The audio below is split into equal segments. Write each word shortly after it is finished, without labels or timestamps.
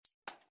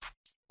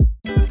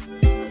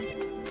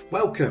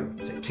Welcome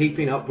to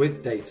Keeping Up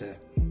with Data.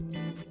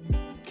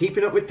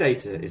 Keeping Up with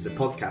Data is the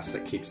podcast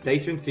that keeps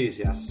data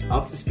enthusiasts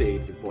up to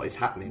speed with what is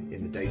happening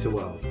in the data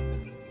world.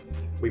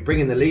 We bring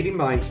in the leading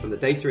minds from the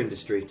data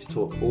industry to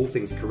talk all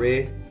things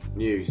career,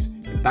 news,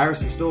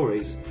 embarrassing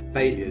stories,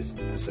 failures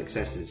and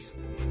successes.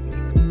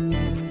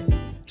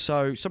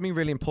 So something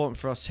really important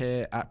for us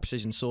here at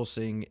Precision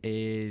Sourcing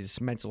is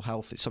mental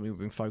health. It's something we've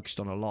been focused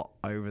on a lot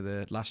over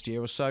the last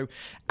year or so,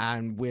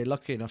 and we're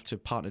lucky enough to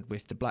have partnered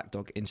with the Black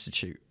Dog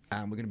Institute.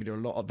 And we're going to be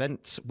doing a lot of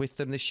events with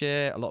them this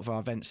year. A lot of our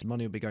events,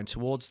 money will be going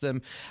towards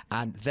them.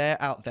 And they're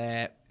out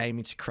there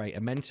aiming to create a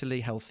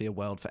mentally healthier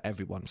world for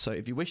everyone. So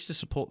if you wish to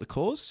support the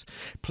cause,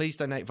 please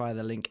donate via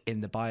the link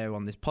in the bio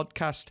on this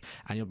podcast,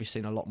 and you'll be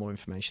seeing a lot more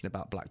information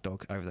about Black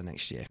Dog over the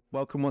next year.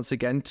 Welcome once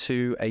again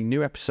to a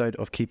new episode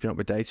of Keeping Up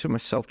with Data.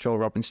 Myself, Joel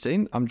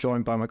Robinstein. I'm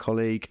joined by my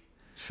colleague,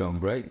 Sean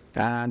Great.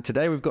 And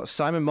today we've got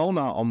Simon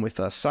Molnar on with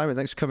us. Simon,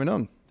 thanks for coming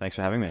on. Thanks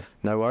for having me.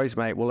 No worries,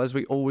 mate. Well, as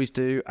we always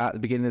do at the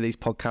beginning of these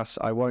podcasts,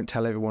 I won't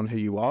tell everyone who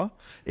you are.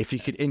 If you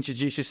could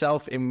introduce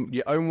yourself in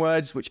your own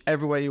words,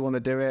 whichever way you want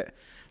to do it,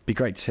 be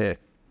great to hear.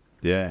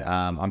 Yeah,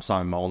 I'm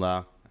Simon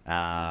Molnar,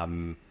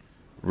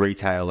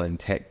 retail and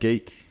tech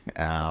geek,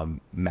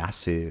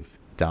 massive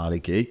data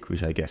geek,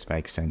 which I guess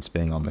makes sense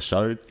being on the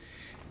show.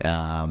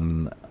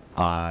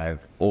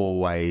 I've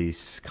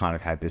always kind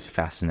of had this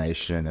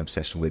fascination and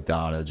obsession with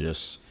data,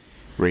 just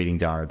reading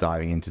data,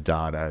 diving into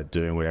data,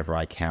 doing whatever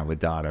I can with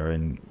data,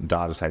 and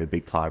data's played a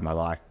big part of my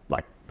life,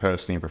 like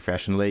personally and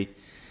professionally.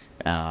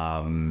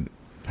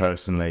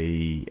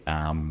 Personally,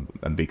 I'm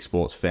a big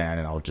sports fan,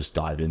 and I'll just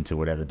dive into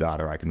whatever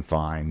data I can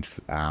find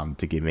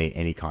to give me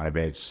any kind of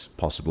edge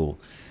possible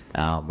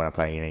when I'm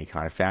playing in any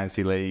kind of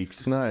fantasy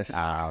leagues. Nice.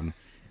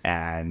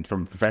 And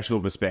from a professional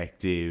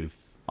perspective,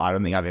 I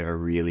don't think I've ever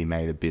really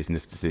made a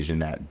business decision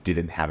that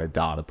didn't have a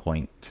data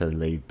point to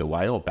lead the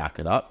way or back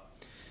it up.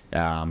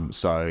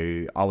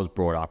 So I was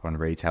brought up on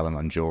retail and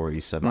on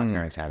jewelry. So my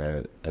parents had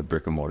a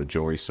brick and mortar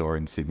jewelry store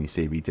in Sydney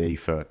CBD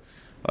for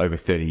over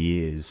 30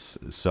 years.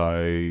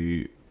 So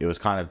it was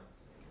kind of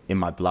in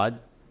my blood,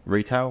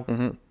 retail.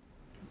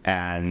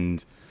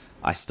 And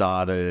I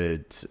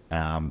started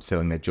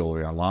selling their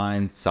jewelry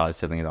online, started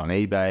selling it on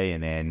eBay.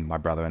 And then my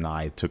brother and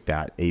I took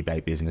that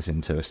eBay business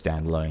into a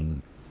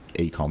standalone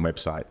e-com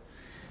website,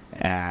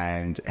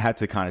 and had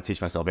to kind of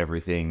teach myself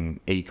everything: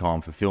 e-com,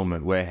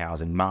 fulfillment,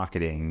 warehousing,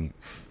 marketing,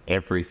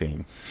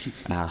 everything.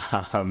 There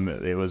have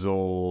been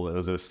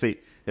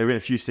a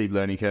few steep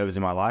learning curves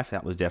in my life.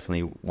 That was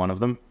definitely one of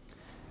them.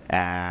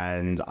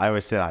 And I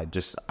always said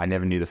I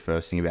never knew the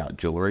first thing about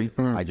jewelry.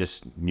 I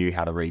just knew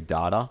how to read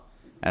data,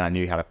 and I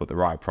knew how to put the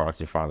right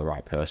product in front of the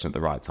right person at the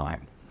right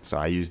time. So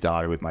I use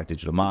data with my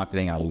digital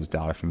marketing. I use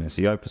data from an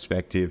SEO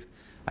perspective.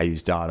 I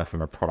use data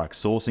from a product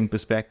sourcing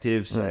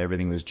perspective. So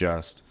everything was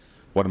just,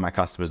 what are my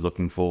customers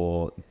looking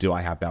for? Do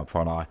I have that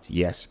product?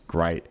 Yes,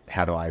 great.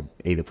 How do I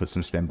either put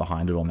some spend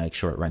behind it or make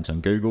sure it ranks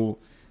on Google?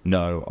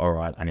 No, all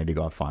right, I need to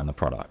go and find the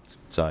product.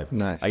 So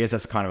nice. I guess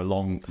that's kind of a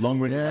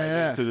long-winded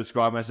way to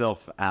describe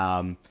myself.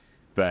 I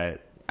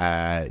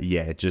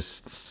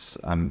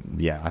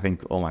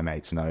think all my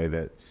mates know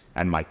that,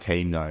 and my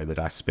team know that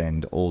I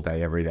spend all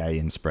day, every day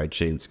in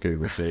spreadsheets,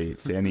 Google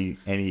Sheets,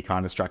 any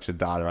kind of structured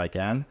data I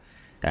can.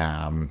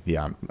 I'm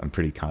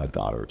pretty kind of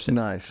data obsessed.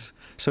 Nice.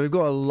 So we've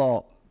got a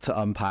lot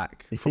to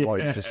unpack from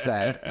what you just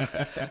said,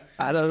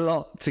 and a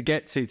lot to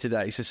get to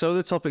today. So some of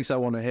the topics I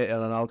want to hit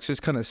on, and I'll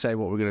just kind of say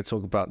what we're going to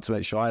talk about to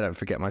make sure I don't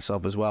forget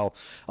myself as well.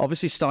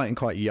 Obviously starting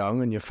quite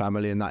young, and your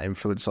family and that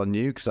influence on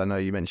you, because I know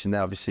you mentioned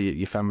there, obviously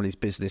your family's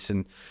business,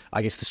 and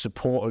I guess the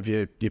support of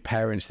your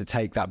parents to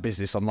take that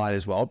business online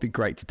as well. It'd be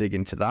great to dig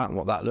into that and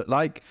what that looked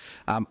like.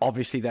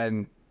 Obviously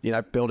then,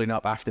 building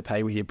up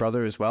Afterpay with your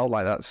brother as well.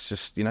 Like, that's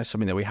just,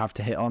 something that we have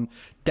to hit on.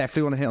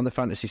 Definitely want to hit on the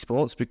fantasy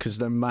sports, because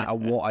no matter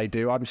what I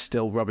do, I'm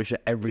still rubbish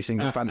at every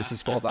single fantasy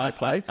sport that I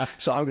play.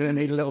 So I'm going to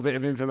need a little bit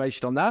of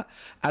information on that.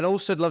 And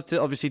also I'd love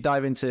to obviously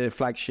dive into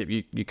Flagship,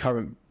 your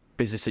current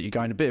business that you're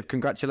going. A bit of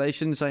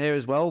congratulations, I hear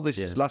as well.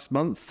 This last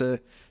month,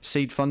 the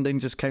seed funding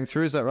just came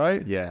through. Is that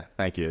right? Yeah,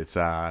 thank you.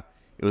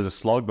 It was a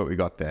slog, but we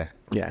got there.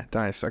 Yeah,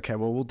 nice. Okay,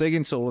 well, we'll dig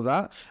into all of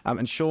that.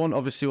 And Sean,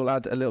 obviously, will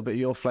add a little bit of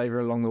your flavour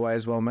along the way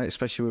as well, mate,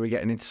 especially when we're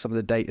getting into some of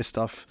the data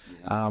stuff,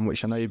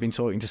 which I know you've been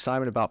talking to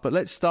Simon about. But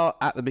let's start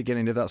at the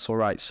beginning, if that's all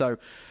right. So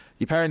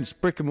your parents'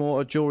 brick and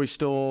mortar jewellery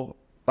store,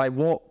 like,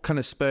 what kind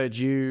of spurred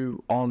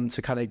you on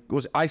to kind of,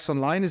 was it Ice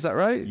Online, is that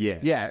right? Yeah.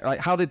 Yeah,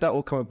 like, how did that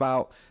all come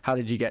about? How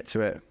did you get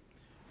to it?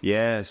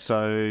 Yeah,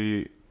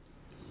 so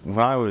when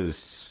I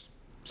was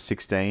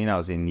 16, I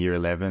was in year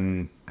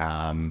 11.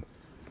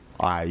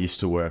 I used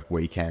to work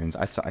weekends.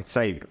 I'd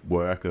say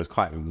work, it was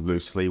quite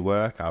loosely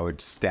work. I would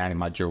stand in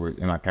my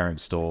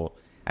parents' store,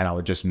 and I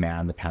would just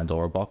man the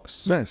Pandora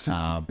box. Nice.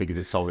 Because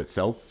it sold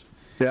itself.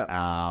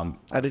 Yeah.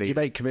 And did you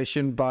make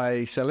commission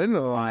by selling,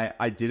 or?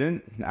 I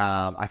didn't.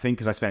 I think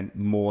because I spent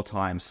more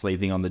time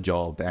sleeping on the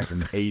job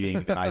and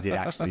eating than I did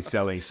actually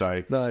selling.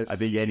 So Nice. I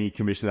think any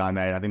commission that I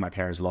made, I think my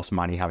parents lost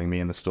money having me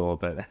in the store,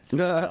 but that's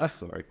another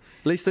story.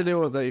 At least they knew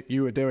what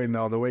you were doing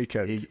on the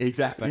weekend.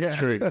 Exactly, that's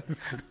true.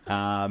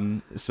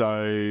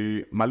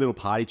 So my little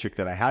party trick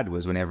that I had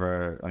was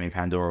whenever,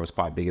 Pandora was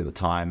quite big at the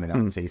time, and I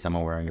would see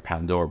someone wearing a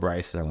Pandora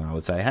bracelet, and I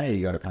would say, "Hey,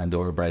 you got a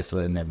Pandora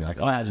bracelet?" And they'd be like,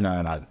 "Oh, how'd you know?"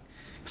 And I'd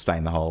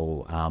explain the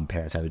whole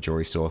parents have a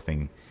jewelry store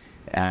thing.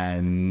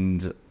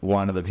 And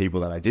one of the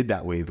people that I did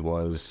that with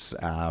was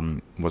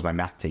my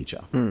math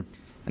teacher. And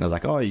I was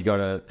like, "Oh, you got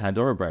a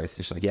Pandora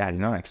bracelet?" She's like, "Yeah, how do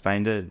you know?" I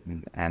explained it,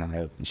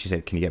 and she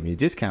said, "Can you get me a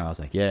discount?" I was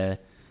like, "Yeah,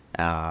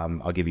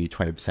 I'll give you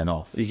 20%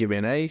 off." You give me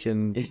an age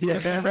and Yeah,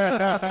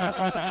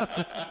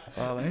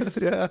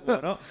 why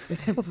not?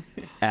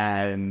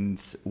 And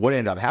what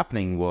ended up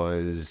happening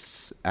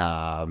was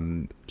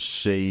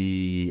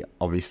she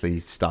obviously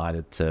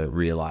started to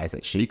realize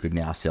that she could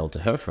now sell to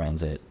her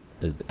friends at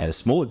a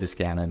smaller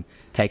discount and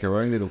take her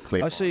own little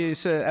clip. I see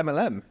it's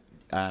MLM.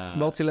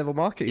 Multi-level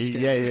marketing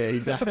scheme. Yeah,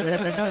 exactly.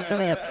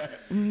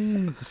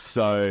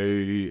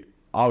 So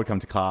I would come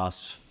to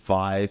class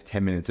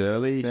 5-10 minutes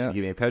early. She'd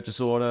give me a purchase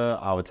order.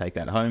 I would take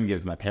that home, give it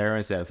to my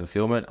parents. They would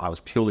fulfill it. I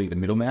was purely the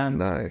middleman.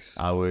 Nice.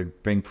 I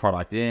would bring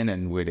product in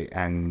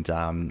and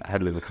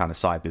had a little kind of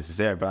side business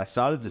there. But I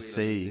started to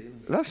see...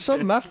 That's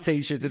some math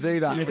teacher to do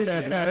that.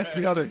 Let's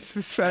be honest.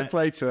 It's fair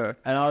play to her.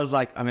 And I was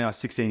like, I was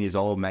 16 years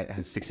old, mate. I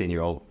was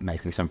 16-year-old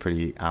making some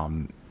pretty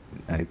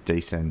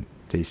decent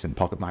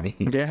pocket money.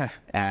 Yeah.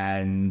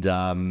 And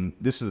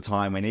this was the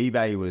time when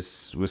eBay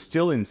was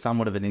still in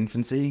somewhat of an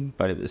infancy,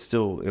 but it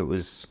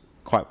was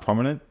quite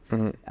prominent.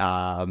 And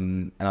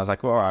I was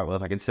like, well, all right, well,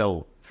 if I can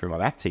sell through my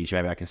math teacher,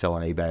 maybe I can sell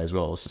on eBay as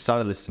well. So I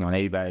started listing on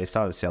eBay,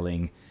 started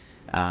selling.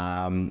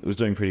 It was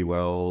doing pretty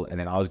well. And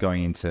then I was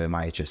going into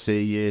my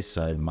HSC year,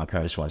 so my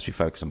parents wanted to be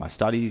focused on my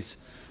studies.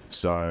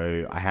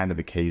 So I handed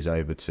the keys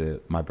over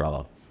to my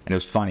brother. And it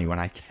was funny, when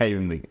I gave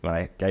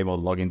him all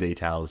the login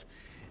details,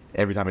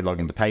 every time he'd log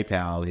into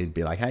PayPal, he'd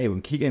be like, "Hey, we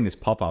keep getting this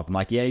pop-up." I'm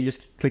like, "Yeah, you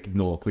just click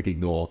ignore."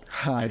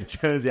 And it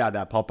turns out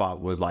that pop-up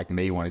was like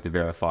me wanting to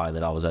verify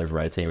that I was over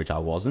 18, which I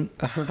wasn't.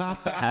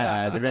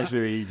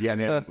 Eventually,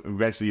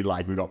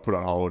 like we got put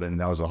on hold, and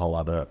that was a whole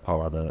other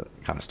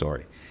kind of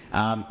story.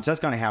 So that's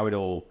kind of how it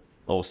all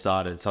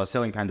started. So I was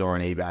selling Pandora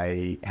on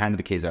eBay, handed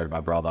the keys over to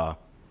my brother.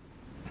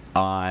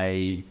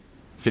 I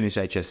finished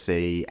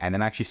HSC, and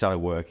then actually started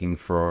working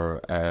for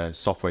a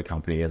software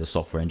company as a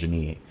software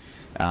engineer.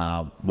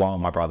 While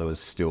my brother was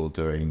still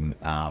doing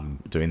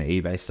the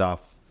eBay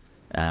stuff.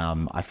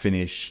 I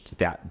finished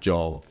that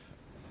job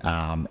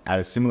at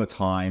a similar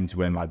time to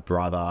when my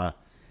brother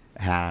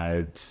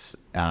had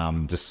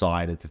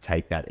decided to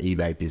take that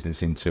eBay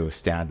business into a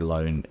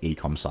standalone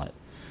e-com site.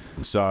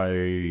 So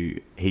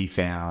he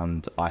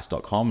found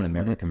ice.com, an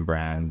American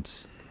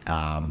brand,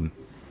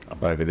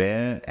 over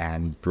there,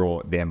 and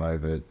brought them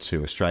over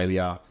to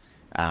Australia.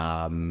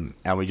 And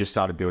we just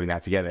started building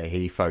that together.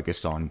 He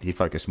focused more on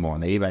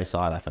the eBay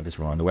side. I focused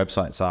more on the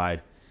website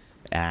side.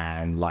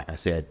 And like I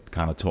said,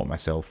 kind of taught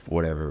myself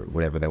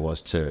whatever there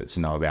was to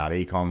know about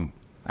e-com.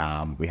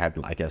 We had,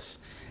 I guess,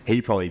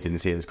 he probably didn't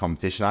see it as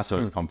competition. I saw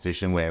it as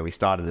competition, where we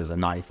started as a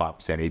 95%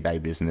 eBay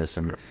business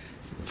and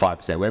 5%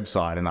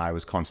 website. And I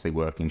was constantly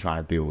working, trying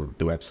to build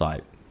the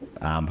website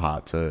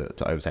part to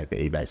overtake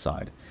the eBay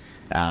side.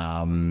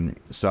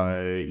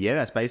 So yeah,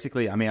 that's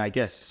basically, I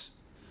guess,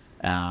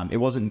 it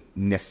wasn't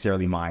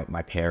necessarily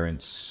my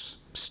parents'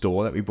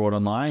 store that we brought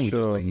online.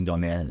 Sure. We just leaned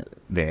on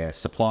their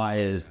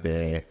suppliers,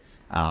 their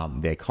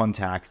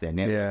contacts, their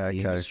network, the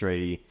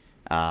industry.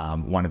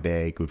 One of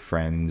their good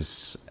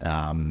friends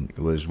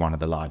was one of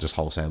the largest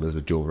wholesalers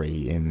of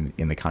jewelry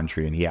in the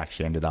country, and he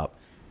actually ended up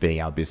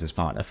being our business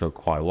partner for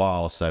quite a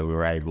while. So we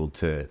were able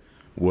to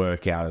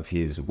work out of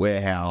his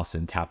warehouse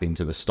and tap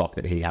into the stock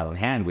that he had on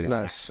hand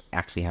without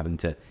actually having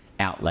to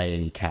outlay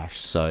any cash.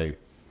 So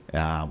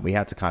we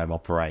had to kind of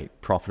operate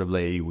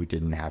profitably. We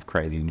didn't have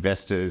crazy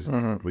investors.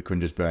 We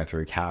couldn't just burn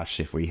through cash.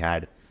 If we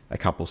had a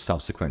couple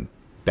subsequent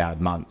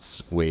bad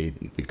months,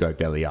 we'd go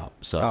belly up.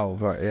 So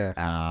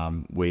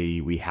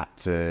we had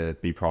to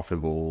be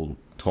profitable.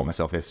 Taught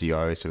myself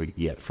SEO so we could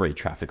get free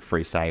traffic,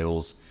 free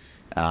sales.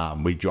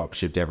 We drop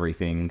shipped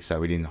everything, so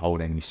we didn't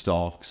hold any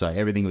stock. So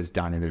everything was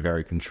done in a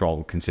very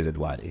controlled, considered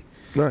way.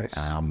 Nice.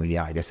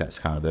 I guess that's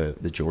kind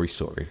of the jewelry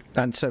story.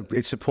 And so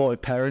it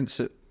supported parents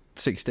at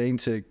 16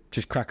 to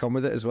just crack on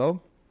with it as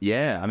well?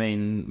 Yeah,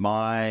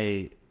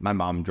 my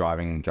mum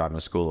driving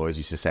to school always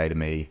used to say to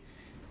me,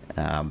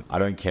 I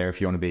don't care if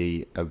you want to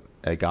be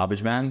a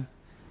garbage man,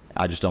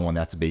 I just don't want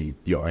that to be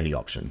your only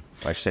option.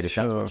 Like she said, if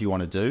that's what you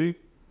want to do,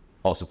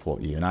 I'll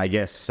support you. And I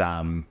guess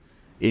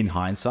in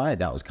hindsight,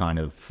 that was kind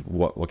of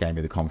what gave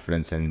me the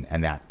confidence and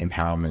that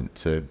empowerment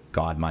to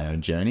guide my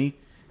own journey.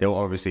 There were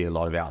obviously a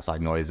lot of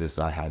outside noises.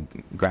 I had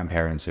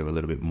grandparents who were a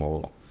little bit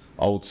more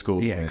old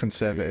school. Yeah,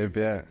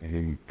 conservative,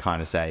 who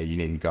kind of say you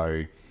need to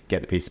go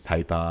get the piece of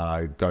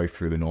paper, go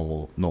through the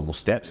normal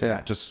steps. Yeah.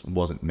 That just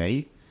wasn't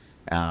me.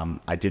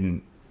 I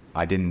didn't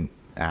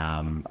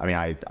I mean,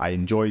 I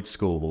enjoyed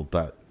school,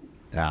 but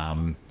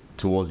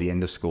towards the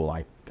end of school,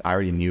 I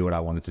already knew what I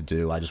wanted to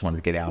do. I just wanted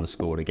to get out of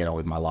school to get on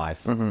with my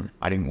life.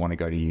 I didn't want to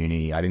go to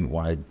uni. I didn't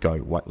want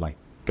to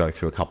go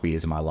through a couple of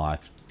years of my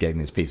life getting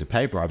this piece of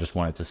paper. I just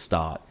wanted to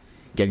start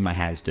getting my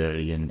hands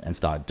dirty and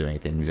start doing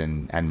things.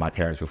 And my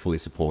parents were fully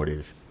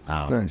supportive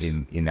Nice.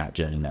 in that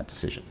journey, in that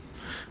decision.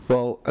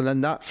 Well, and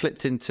then that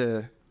flipped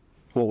into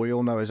what we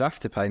all know as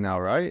Afterpay now,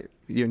 right?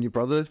 You and your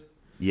brother?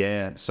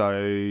 Yeah.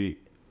 So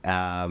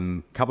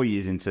a couple of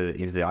years into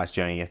the ICE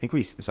journey, I think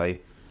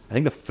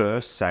the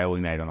first sale we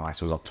made on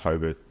ICE was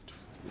October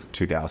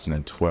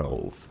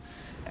 2012.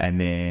 And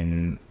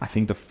then I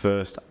think the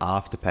first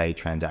Afterpay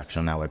transaction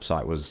on our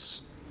website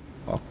was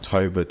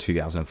October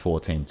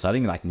 2014. So I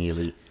think like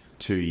nearly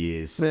 2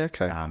 years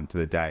to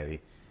the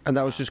day. And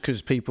that was just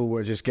because people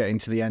were just getting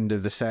to the end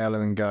of the sale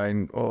and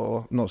going,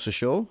 oh, not so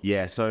sure?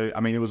 Yeah. So, I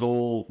mean, it was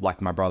all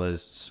like my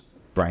brother's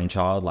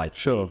brainchild, like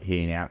Sure.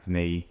 hearing out for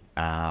me.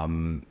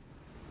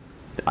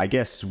 I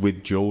guess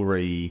with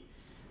jewelry,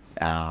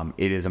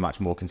 it is a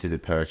much more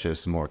considered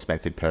purchase, more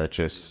expensive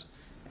purchase.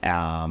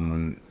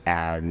 And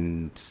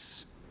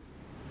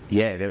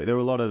yeah, there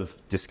were a lot of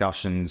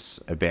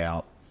discussions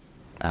about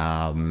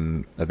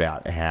how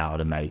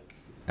to make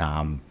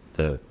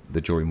the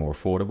jewelry more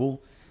affordable.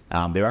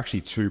 There are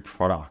actually two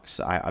products.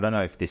 I don't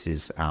know if this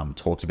is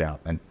talked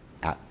about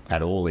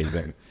at all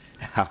even,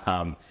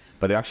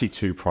 but there are actually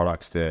two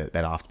products that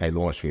Afterpay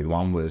launched with.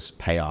 One was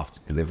pay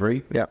after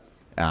delivery. Yeah.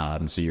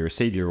 So you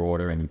receive your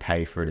order and you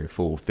pay for it in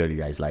full 30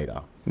 days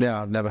later.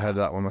 Yeah, I've never heard of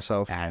that one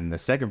myself. And the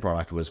second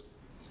product was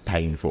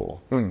pay in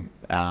full.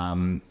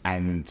 And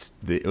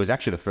it was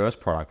actually the first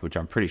product, which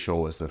I'm pretty sure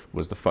was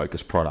the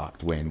focus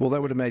product when. Well,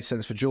 that would have made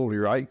sense for jewelry,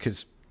 right?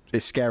 Because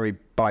it's scary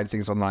buying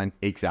things online.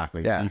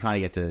 Exactly. Yeah. So you kind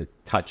of get to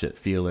touch it,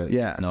 feel it,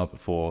 know it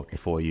before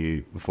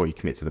you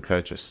commit to the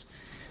purchase.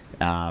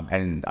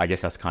 And I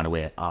guess that's kind of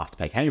where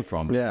Afterpay came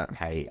from. Yeah.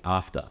 Pay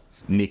after.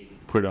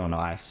 Nick put it on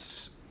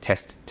ice,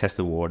 test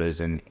the waters,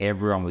 and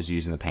everyone was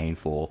using the pay in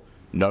full.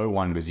 No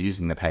one was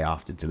using the pay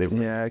after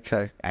delivery. Yeah,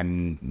 okay.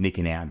 And Nick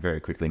and Ant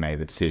very quickly made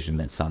the decision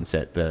that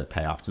sunset the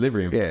pay after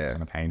delivery and focus on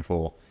the pay in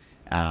full.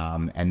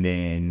 And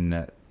then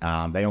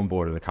they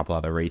onboarded a couple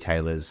other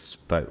retailers,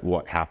 but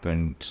what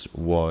happened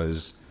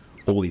was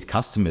all these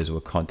customers were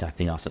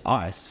contacting us at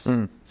ICE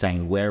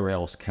saying, where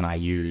else can I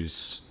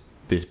use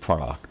this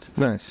product?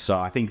 Nice. So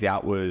I think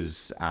that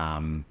was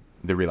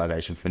the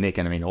realization for Nick.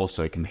 And I mean,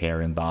 also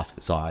comparing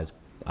basket size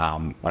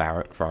for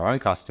our own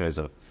customers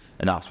of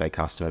an Afterpay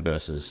customer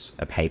versus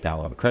a PayPal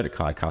or a credit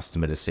card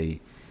customer to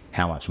see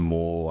how much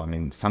more. I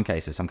mean, in some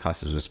cases, some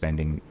customers were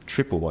spending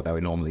triple what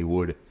they normally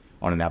would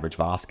on an average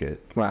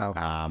basket.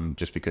 Wow.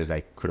 Just because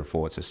they could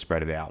afford to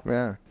spread it out.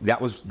 Yeah. That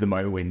was the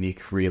moment when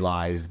Nick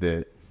realized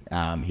that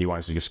he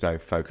wanted to just go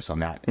focus on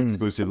that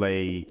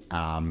exclusively.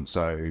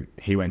 So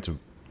he went to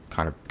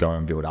kind of go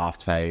and build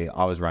Afterpay.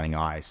 I was running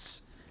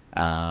ICE.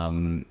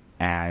 And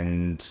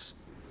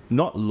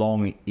not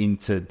long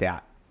into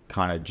that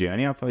kind of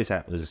journey, I'd probably say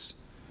it was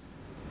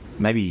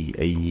maybe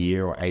a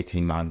year or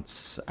 18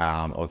 months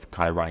of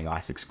kind of running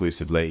ICE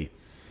exclusively.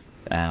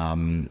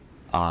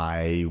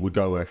 I would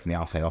go work from the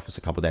Afterpay office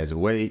a couple of days a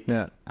week,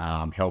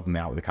 help them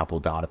out with a couple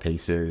of data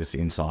pieces,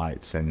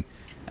 insights, and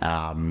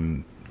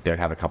they'd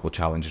have a couple of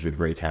challenges with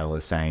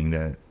retailers saying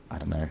that, I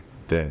don't know,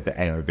 the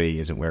AOV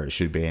isn't where it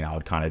should be, and I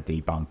would kind of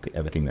debunk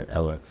everything that they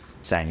were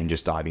saying and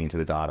just diving into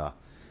the data.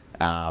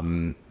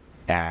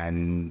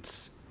 And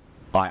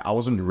I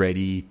wasn't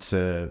ready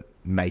to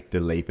make the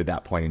leap at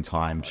that point in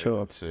time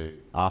to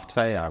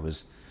Afterpay. I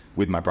was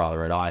with my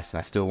brother at ICE, and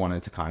I still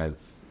wanted to kind of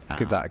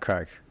give that a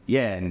crack.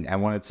 Yeah, and I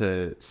wanted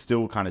to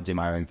still kind of do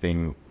my own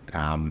thing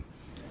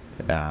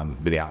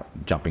without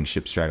jumping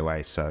ship straight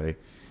away. So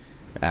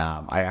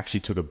I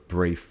actually took a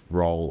brief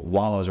role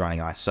while I was running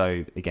ICE.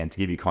 So again, to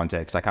give you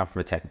context, I come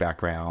from a tech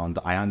background.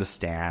 I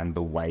understand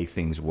the way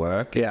things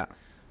work. Yeah.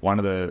 One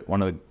of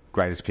the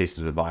greatest pieces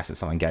of advice that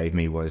someone gave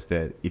me was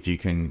that if you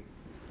can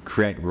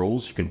create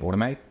rules, you can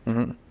automate.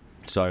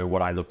 So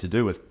what I looked to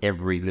do was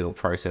every little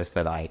process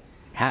that I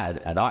had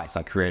at ICE,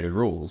 I created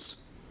rules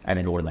and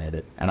then automated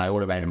it. And I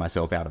automated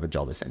myself out of a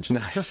job, essentially.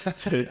 Nice.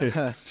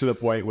 to the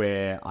point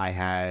where I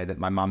had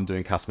my mum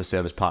doing customer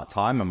service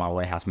part-time and my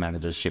warehouse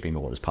manager shipping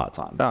orders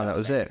part-time. Oh, that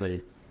was it.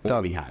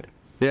 All we had.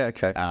 Yeah,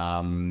 okay.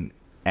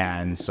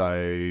 And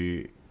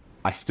so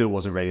I still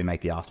wasn't ready to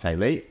make the Afterpay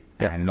leap.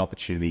 Yeah. And an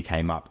opportunity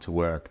came up to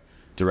work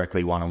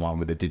directly one-on-one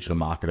with a digital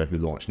marketer who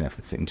launched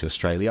Netflix into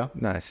Australia.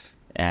 Nice.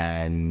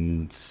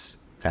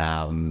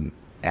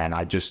 And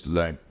I just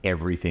learned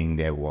everything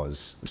there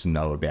was to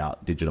know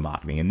about digital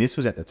marketing. And this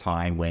was at the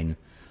time when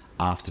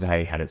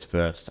Afterpay had its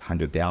first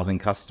 100,000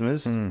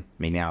 customers. I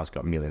mean, now it's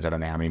got millions. I don't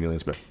know how many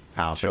millions, but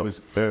so it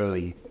was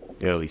early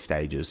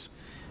stages.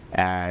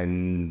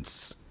 And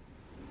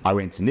I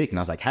went to Nick and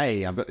I was like,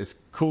 hey, I've got this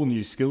cool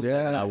new skill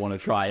set that I want to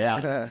try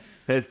out.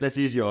 Let's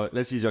use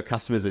your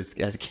customers as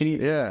guinea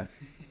pigs. Yeah.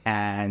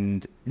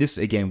 And this,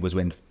 again, was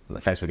when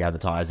Facebook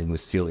advertising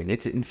was still in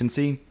its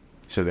infancy.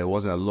 So there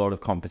wasn't a lot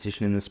of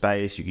competition in the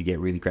space. You could get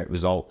really great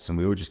results, and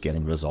we were just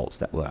getting results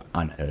that were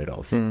unheard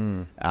of.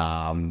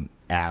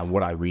 And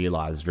what I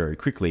realized very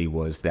quickly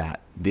was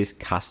that this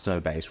customer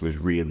base was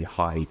really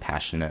highly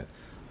passionate,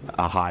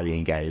 a highly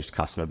engaged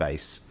customer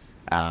base.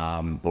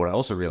 But what I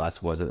also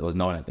realized was that there was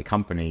no one at the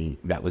company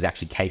that was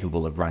actually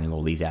capable of running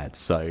all these ads.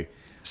 So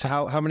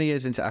how many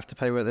years into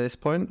Afterpay were at this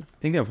point? I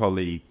think there were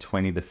probably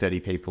 20 to 30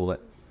 people that...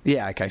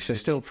 Yeah, okay, so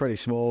still pretty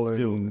small.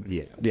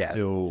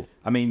 Still,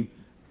 I mean,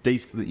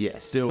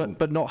 decent, still...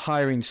 But not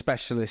hiring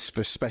specialists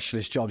for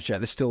specialist jobs yet.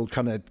 They're still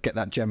trying to get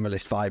that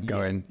generalist vibe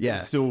going. Yeah.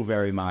 Still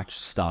very much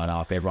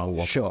startup. Everyone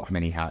wants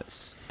many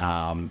hats.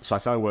 So I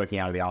started working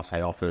out of the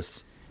Afterpay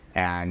office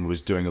and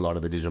was doing a lot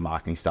of the digital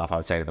marketing stuff. I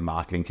would say to the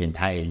marketing team,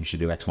 hey, you should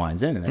do X, Y, and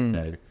Z. And they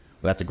said,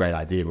 well, that's a great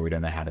idea, but we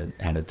don't know how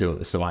to do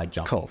it. So I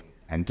jump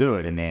and do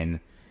it. And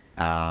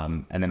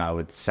then I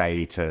would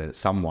say to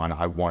someone,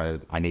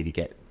 I need to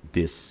get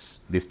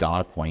this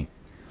data point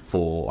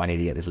I need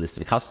to get this list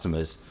of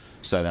customers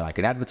so that I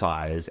could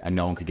advertise and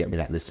no one could get me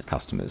that list of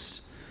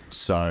customers.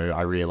 So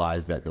I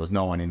realized that there was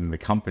no one in the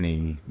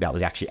company that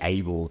was actually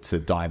able to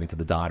dive into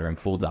the data and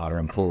pull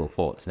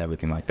reports and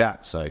everything like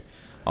that. So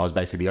I was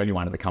basically the only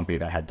one in the company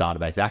that had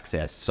database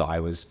access. So I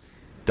was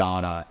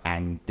data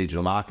and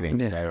digital marketing.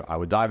 Yeah. So I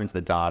would dive into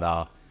the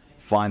data,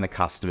 find the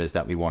customers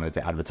that we wanted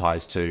to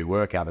advertise to,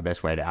 work out the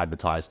best way to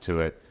advertise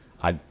to it.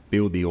 I'd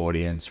build the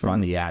audience,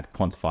 run the ad,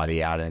 quantify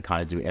the ad, and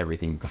kind of do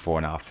everything before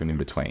and after and in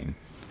between.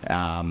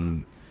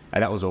 And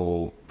that was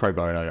all pro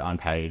bono,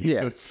 unpaid.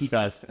 Yeah. Just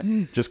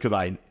because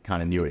I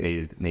kind of knew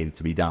it needed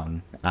to be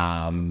done.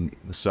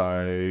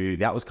 So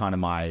that was kind of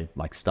my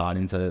start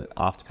into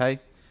Afterpay.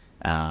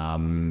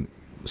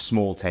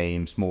 Small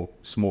team,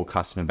 small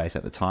customer base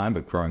at the time,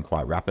 but growing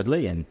quite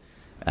rapidly. And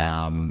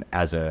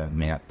at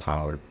the time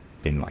I would have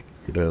been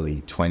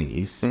early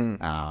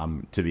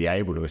 20s, to be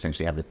able to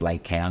essentially have the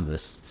blank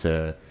canvas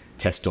to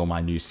test all my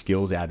new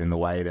skills out in the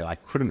way that I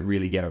couldn't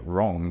really get it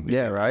wrong.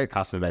 Yeah, right. The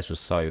customer base was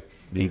so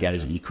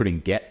engaged that you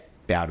couldn't get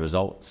bad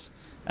results.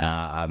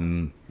 That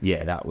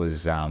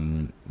was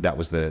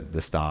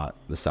the start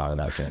of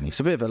that journey. It's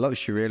a bit of a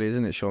luxury, really,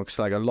 isn't it, Sean? Because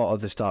a lot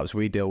of the startups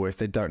we deal with,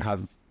 they don't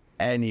have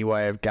any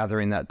way of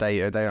gathering that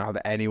data. They don't have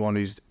anyone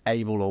who's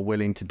able or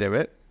willing to do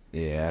it.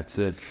 Yeah, it's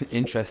an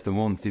interesting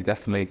one. You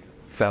definitely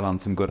fell on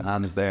some good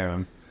hands there,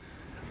 and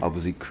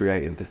obviously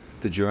created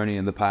the journey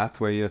and the path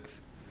where you've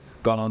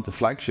gone on to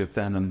flagship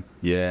then. And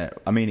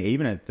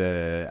even at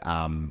the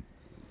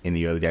in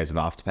the early days of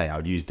Afterpay, I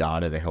would use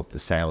data to help the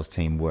sales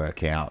team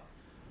work out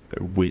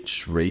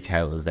which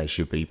retailers they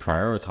should be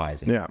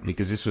prioritizing. Yeah.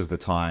 Because this was the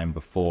time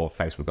before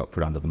Facebook got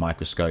put under the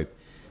microscope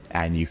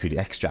and you could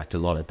extract a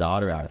lot of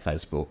data out of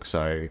Facebook.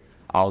 So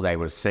I was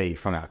able to see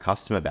from our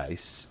customer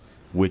base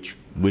which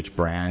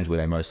brands were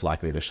they most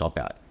likely to shop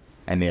at.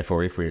 And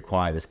therefore, if we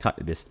acquire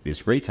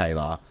this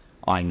retailer,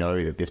 I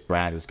know that this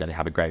brand is going to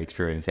have a great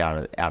experience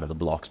out of the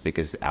blocks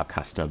because our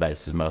customer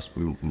base is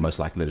most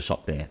likely to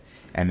shop there.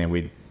 And then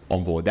we'd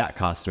onboard that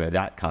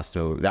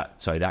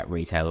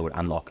retailer would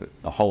unlock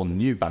a whole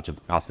new bunch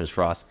of customers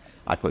for us.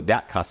 I'd put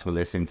that customer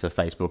list into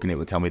Facebook and it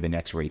would tell me the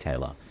next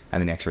retailer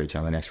and the next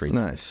retailer and the next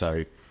retailer. Nice.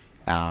 So,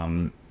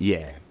 kind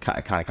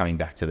of coming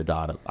back to the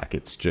data,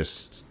 it's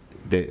just,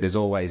 there's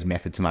always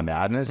method to my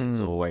madness.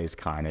 It's always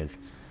kind of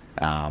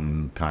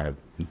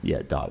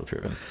data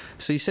driven.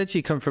 So you said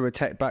you come from a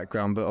tech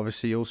background, but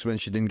obviously you also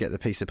mentioned you didn't get the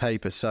piece of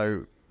paper.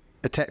 So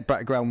a tech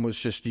background was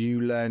just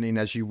you learning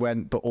as you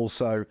went, but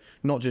also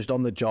not just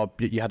on the job,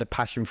 you had a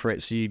passion for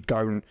it. So you'd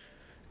go,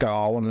 oh,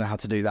 I want to know how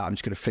to do that. I'm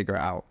just going to figure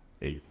it out.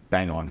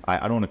 Bang on. I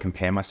don't want to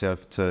compare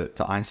myself to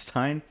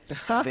Einstein. You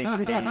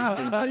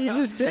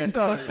just did,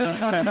 though.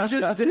 You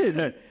just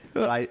did.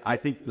 I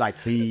think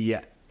he,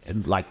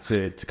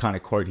 to kind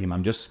of quote him,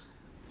 I'm just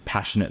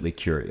passionately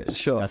curious.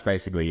 Sure. That's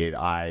basically it.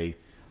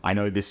 I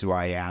know this is where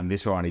I am,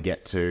 this is where I want to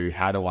get to,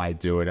 how do I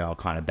do it? And I'll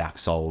kind of back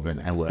solve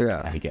and work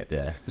out how to get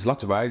there. There's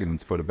lots of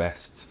arguments for the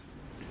best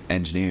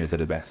engineers, that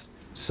are the best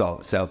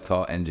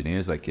self-taught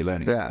engineers, you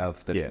learn it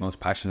yourself, that are most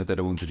passionate, that are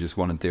the ones who just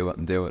want to do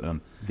it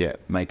and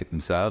make it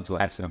themselves.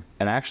 And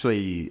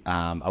actually,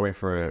 I went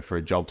for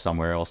a job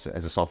somewhere else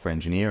as a software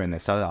engineer, and they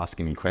started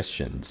asking me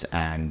questions,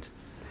 and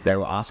they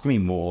were asking me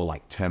more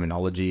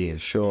terminology and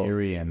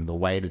theory and the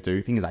way to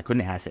do things. I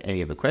couldn't answer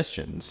any of the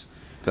questions.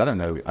 I don't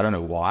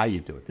know why you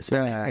do it this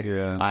way.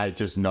 Yeah. I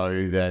just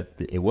know that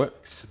it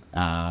works.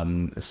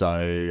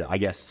 So I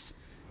guess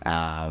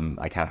had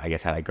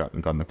I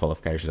gotten the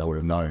qualifications, I would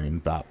have known.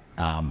 But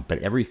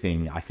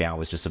everything I found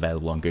was just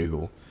available on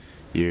Google.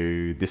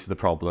 This is the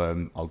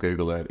problem. I'll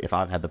Google it. If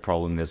I've had the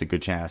problem, there's a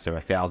good chance there are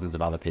thousands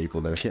of other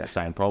people that have the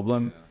same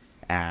problem.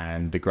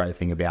 And the great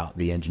thing about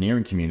the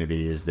engineering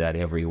community is that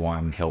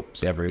everyone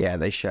helps everyone. Yeah,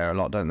 they share a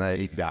lot, don't they?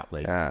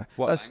 Exactly.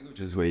 What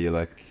languages were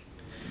you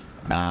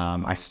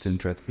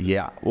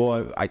Yeah,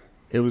 well, I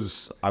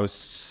was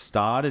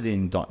started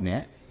in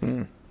 .NET.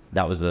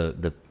 That was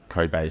the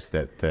code base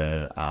that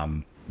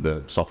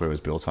the software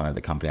was built on at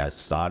the company I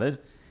started.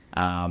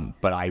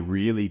 But I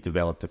really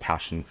developed a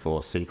passion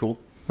for SQL.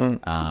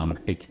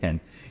 Again,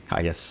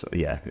 I guess,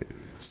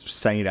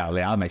 saying it out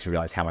loud makes me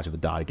realize how much of a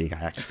data geek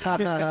I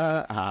actually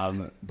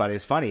am. But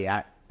it's funny,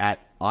 at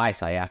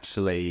ICE, I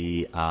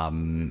actually,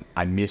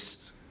 I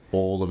missed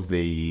all of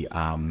the,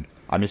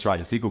 I missed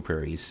writing SQL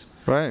queries.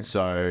 Right.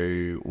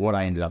 So what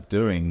I ended up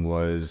doing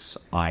was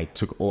I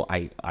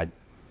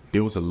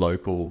built a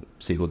local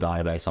SQL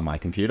database on my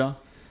computer.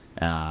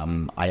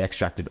 I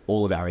extracted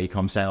all of our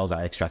e-com sales.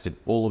 I extracted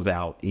all of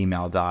our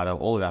email data,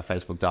 all of our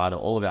Facebook data,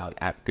 all of our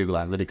Google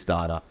Analytics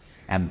data,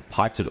 and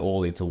piped it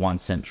all into one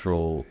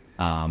central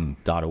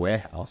data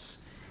warehouse.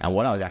 And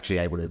what I was actually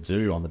able to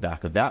do on the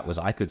back of that was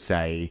I could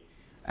say,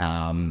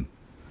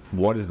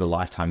 what is the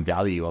lifetime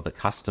value of a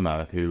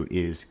customer who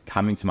is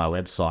coming to my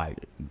website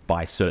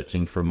by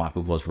searching for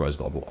Michael Kors Rose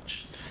Gold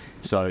watch?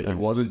 So it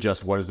wasn't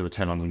just what is the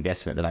return on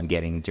investment that I'm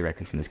getting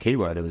directly from this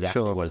keyword. It was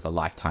actually what is the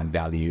lifetime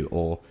value,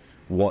 or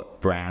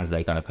what brands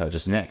they're going to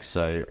purchase next.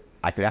 So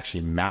I could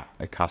actually map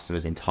a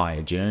customer's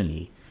entire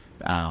journey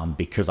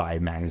because I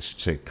managed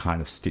to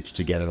kind of stitch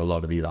together a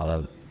lot of these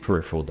other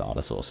peripheral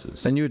data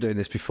sources. And you were doing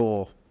this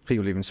before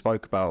people even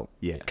spoke about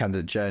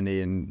candidate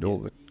journey and all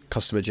the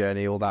customer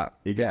journey, all that.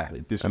 Exactly.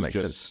 Yeah, this was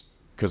just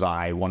because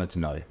I wanted to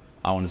know.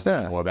 I wanted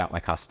to know more about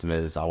my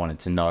customers. I wanted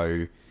to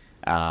know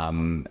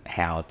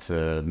how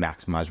to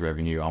maximize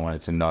revenue. I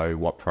wanted to know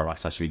what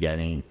products I should be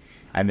getting.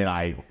 And then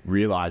I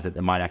realized that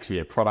there might actually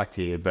be a product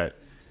here, but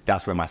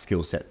that's where my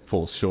skill set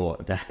falls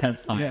short.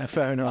 Yeah,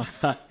 fair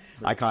enough.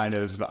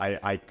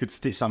 I could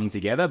stitch something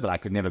together, but I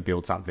could never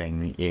build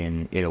something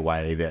in a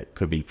way that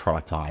could be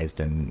productized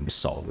and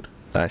sold.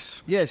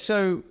 Nice. Yeah,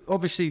 so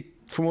obviously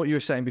from what you were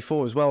saying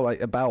before as well, like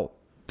about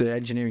the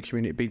engineering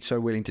community being so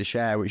willing to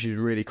share, which is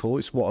really cool.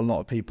 It's what a lot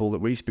of people that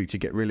we speak to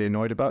get really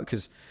annoyed about,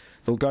 because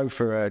they'll go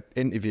for an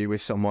interview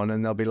with someone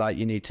and they'll be like,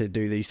 you need to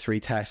do these 3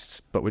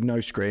 tests, but with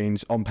no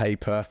screens, on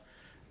paper,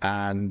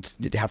 and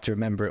you have to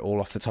remember it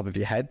all off the top of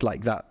your head.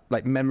 Like that,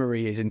 like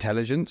memory is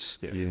intelligence,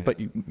 but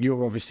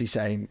you're obviously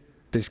saying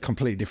there's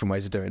completely different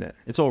ways of doing it.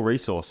 It's all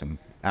resourcing.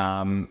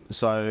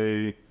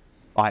 So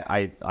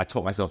I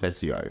taught myself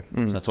SEO.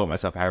 So I taught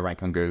myself how to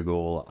rank on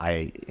Google.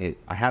 I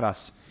had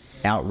us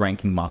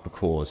outranking Michael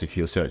Kors if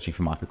you're searching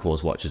for Michael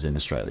Kors watches in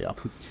Australia.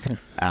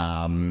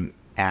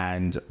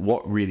 And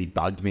what really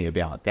bugged me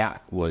about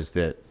that was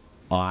that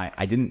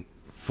I didn't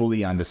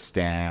fully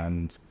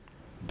understand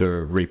the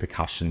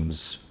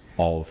repercussions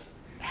of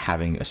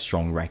having a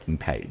strong ranking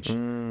page.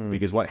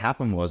 Because what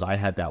happened was I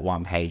had that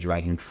one page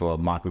ranking for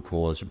Michael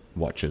Kors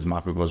watches,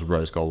 Michael Kors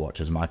rose gold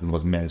watches, Michael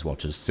Kors men's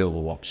watches, silver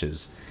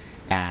watches.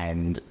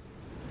 And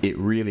it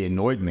really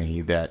annoyed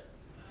me that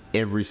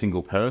every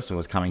single person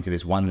was coming to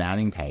this one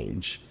landing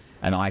page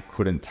and I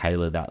couldn't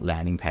tailor that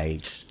landing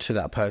page to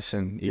that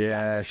person. Exactly.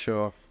 Yeah,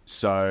 sure.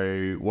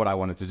 So what I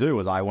wanted to do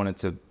was I wanted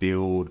to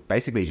build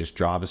basically just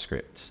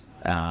JavaScript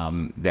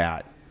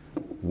that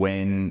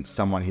when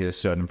someone hit a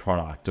certain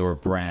product or a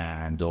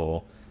brand,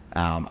 or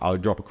I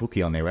would drop a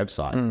cookie on their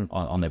website,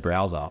 on their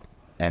browser,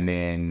 and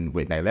then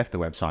when they left the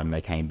website and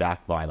they came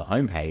back via the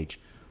homepage,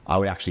 I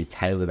would actually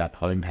tailor that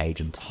homepage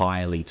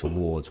entirely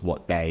towards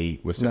what they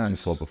were searching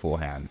for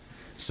beforehand.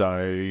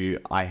 So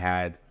I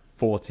had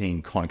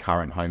 14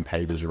 concurrent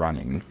homepages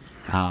running,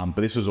 but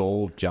this was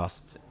all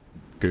just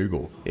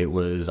Google. It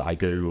was, I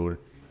Googled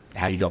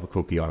how do you drop a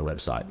cookie on a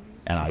website,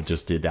 and I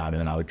just did that, and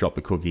then I would drop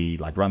the cookie,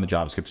 like run the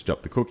JavaScript to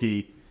drop the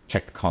cookie,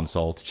 check the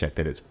console to check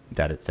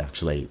that it's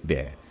actually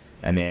there.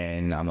 And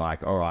then I'm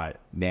like, all right,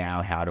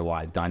 now how do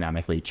I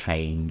dynamically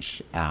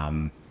change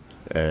an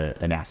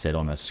asset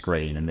on a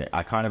screen? And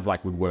I kind of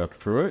like would work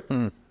through it.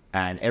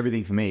 And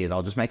everything for me is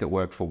I'll just make it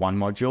work for one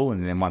module,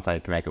 and then once I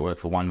can make it work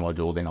for one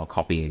module, then I'll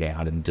copy it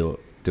out and do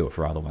it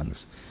for other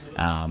ones.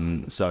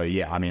 So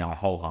yeah, I mean, I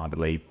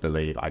wholeheartedly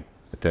believe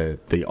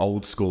the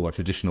old school or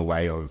traditional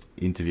way of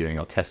interviewing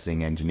or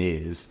testing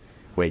engineers,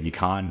 where you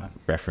can't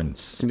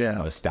reference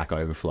a Stack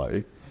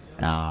Overflow,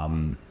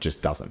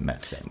 just doesn't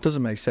make sense.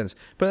 Doesn't make sense.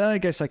 But then I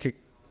guess I could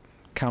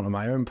counter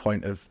my own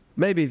point of,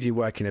 maybe if you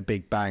work in a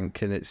big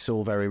bank and it's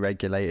all very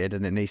regulated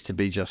and it needs to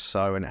be just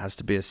so, and it has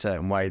to be a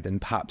certain way, then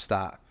perhaps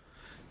that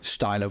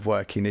style of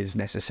working is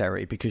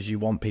necessary because you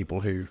want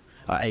people who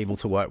are able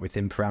to work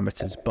within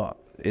parameters. But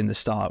in the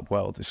startup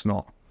world, it's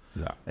not.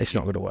 It's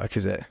not going to work,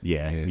 is it?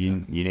 Yeah,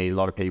 you need a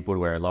lot of people to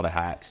wear a lot of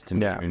hats to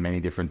move in many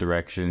different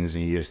directions,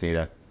 and you just need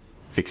to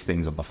fix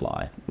things on the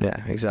fly.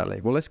 Yeah,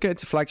 exactly. Well, let's get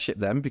into flagship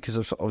then, because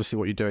of obviously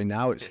what you're doing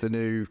now. It's the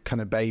new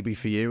kind of baby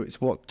for you.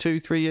 It's what,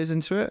 2-3 years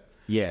into it?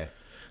 Yeah.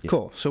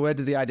 Cool. So where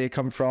did the idea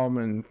come from,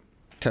 and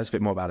tell us a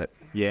bit more about it?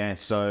 Yeah,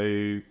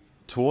 so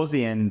towards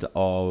the end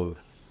of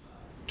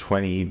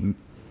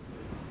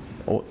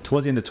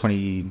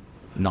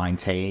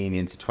 2019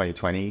 into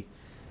 2020,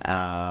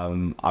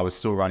 I was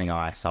still running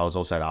ICE. I was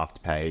also at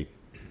Afterpay.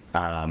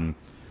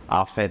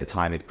 Afterpay at the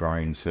time had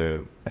grown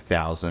to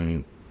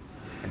 1,000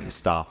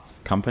 staff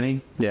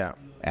company. Yeah.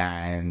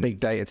 And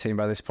big data team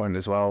by this point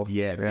as well.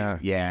 Yeah,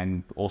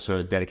 and also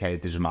a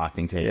dedicated digital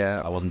marketing team.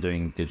 Yeah. I wasn't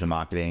doing digital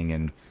marketing,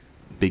 and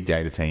big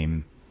data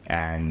team.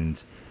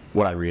 And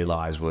what I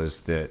realized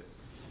was that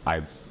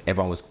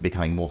everyone was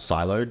becoming more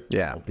siloed,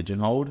 more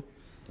pigeonholed,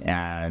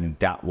 and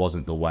that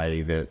wasn't the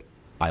way that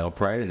I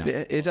operated.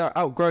 It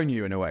outgrown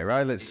you in a way,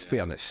 right? Let's be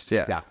honest.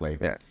 Yeah, exactly.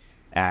 Yeah.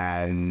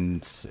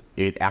 And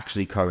it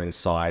actually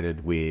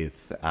coincided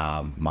with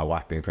my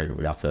wife being pregnant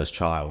with our first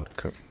child.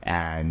 Cool.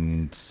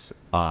 And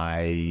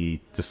I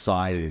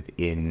decided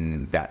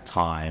in that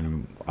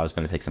time I was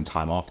going to take some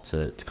time off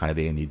to kind of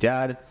be a new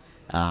dad.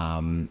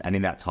 And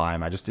in that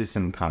time, I just did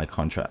some kind of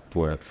contract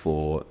work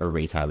for a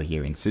retailer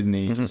here in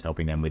Sydney, just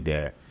helping them with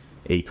their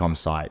e-com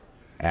site.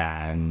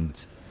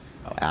 And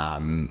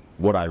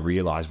what I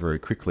realized very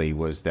quickly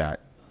was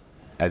that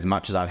as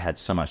much as I've had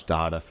so much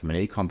data from an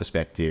e-com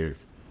perspective,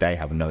 they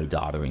have no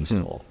data in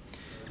store.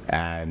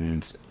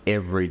 And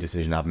every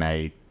decision I've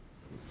made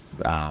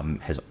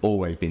has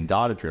always been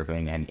data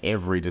driven, and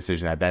every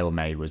decision that they were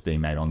made was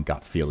being made on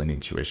gut feel and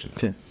intuition.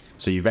 Yeah.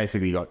 So you've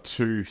basically got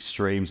two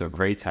streams of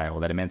retail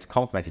that are meant to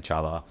complement each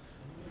other,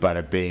 but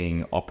are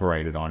being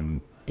operated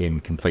on in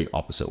complete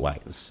opposite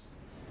ways.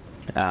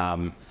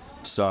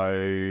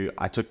 So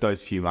I took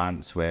those few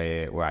months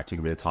where I took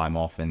a bit of time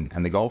off, and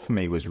the goal for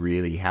me was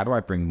really, how do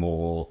I bring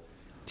more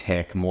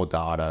tech, more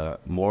data,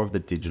 more of the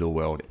digital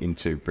world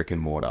into brick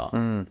and mortar?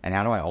 And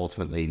how do I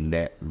ultimately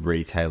let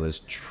retailers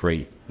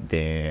treat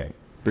their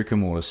brick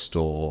and mortar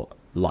store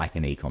like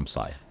an e-com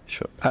site?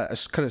 Sure.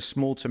 Kind of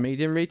small to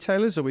medium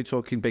retailers, or are we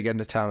talking big end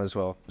of town as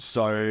well?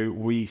 So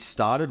we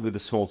started with the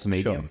small to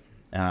medium,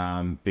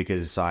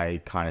 because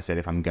I kind of said,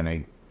 if I'm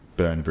going to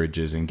burn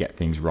bridges and get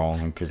things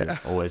wrong, because there's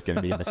always going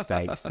to be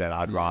mistakes, that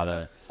I'd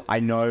rather... I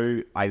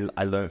know I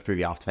learned through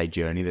the Afterpay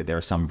journey that there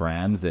are some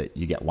brands that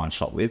you get one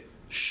shot with.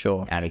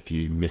 Sure. And if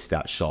you miss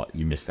that shot,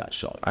 you miss that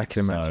shot. I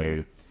can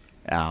imagine.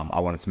 So I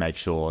wanted to make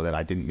sure that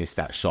I didn't miss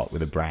that shot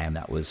with a brand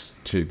that was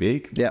too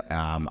big. Yep.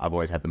 I've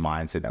always had the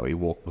mindset that we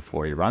walk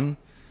before we run.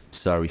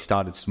 So we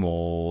started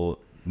small,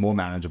 more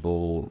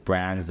manageable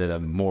brands that are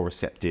more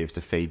receptive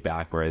to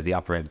feedback, whereas the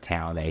upper end of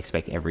town, they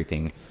expect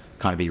everything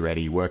kind of be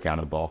ready, work out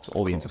of the box,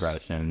 all the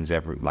integrations,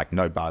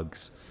 no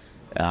bugs.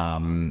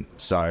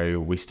 So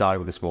we started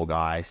with the small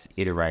guys,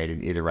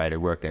 iterated,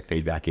 worked that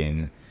feedback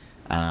in.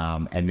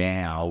 And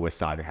now we're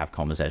starting to have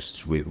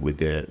conversations with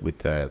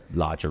the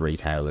larger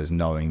retailers,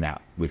 knowing that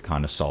we've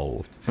kind of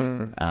solved.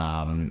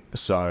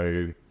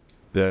 So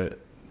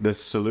the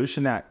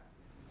solution that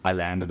I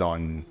landed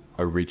on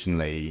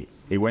originally,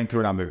 it went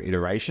through a number of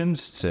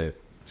iterations to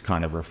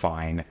kind of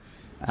refine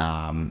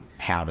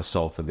how to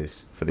solve for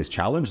this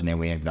challenge, and then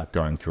we ended up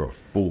going through a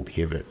full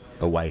pivot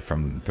away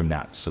from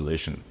that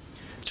solution.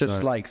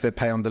 Just like the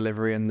pay on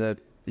delivery and the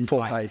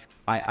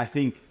I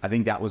think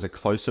that was a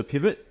closer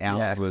pivot.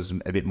 Ours was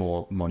a bit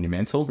more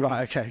monumental.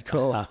 Right. Okay.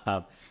 Cool.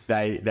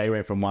 They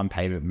went from one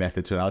payment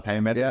method to another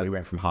payment method. Yeah. We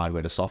went from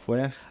hardware to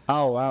software.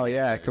 Oh wow.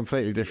 Yeah.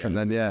 Completely different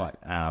then.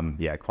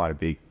 Yeah. Quite a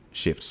big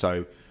shift.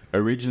 So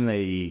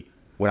originally,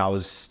 when I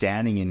was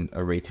standing in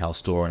a retail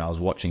store and I was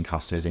watching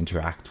customers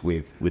interact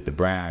with the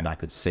brand, I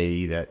could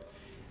see that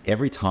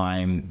every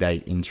time they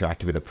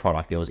interacted with a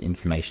product, there was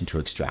information to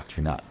extract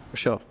from that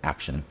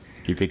action.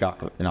 You pick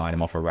up an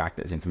item off a rack,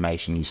 that's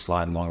information. You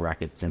slide along a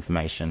rack, it's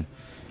information.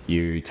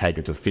 You take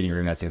it to a fitting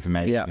room, that's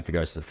information. If it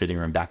goes to the fitting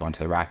room, back onto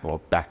the rack or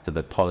back to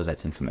the pods,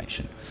 that's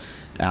information.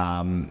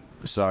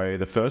 So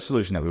the first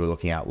solution that we were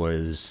looking at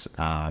was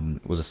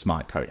a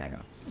smart coat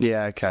hanger.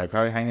 Yeah, okay. So a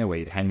coat hanger where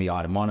you'd hang the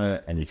item on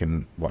it and you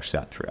can watch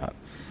that throughout.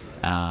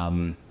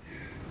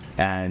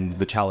 And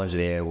the challenge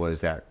there was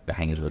that the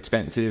hangers were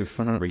expensive.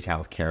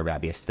 Retailers care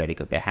about the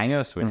aesthetic of their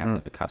hanger, so we have to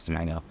have a custom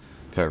hanger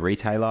per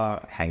retailer.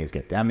 Hangers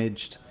get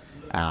damaged.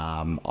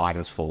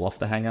 Items fall off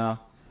the hanger,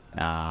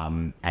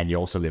 and you're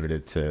also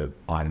limited to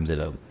items that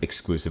are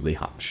exclusively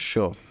hung.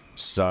 Sure.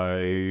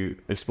 So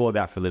explored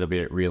that for a little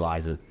bit,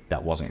 realized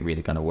that wasn't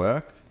really going to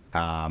work.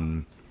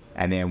 And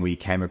then we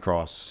came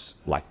across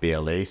like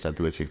BLE, so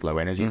Bluetooth Low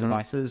Energy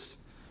devices,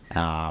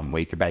 where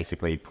you could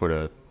basically put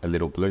a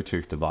little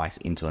Bluetooth device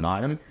into an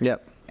item.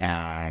 Yep.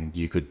 And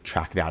you could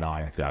track that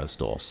item throughout a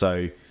store.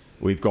 So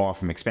we've gone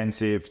from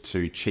expensive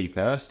to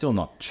cheaper, still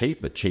not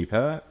cheap, but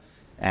cheaper.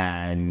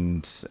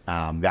 And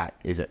that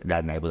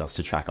enabled us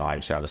to track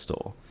items out of the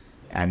store.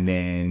 And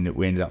then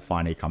we ended up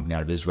finding a company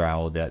out of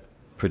Israel that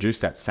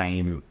produced that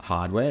same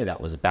hardware. That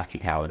was a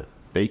battery-powered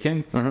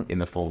beacon in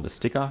the form of a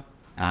sticker.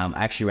 I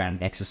actually ran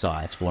an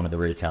exercise for one of the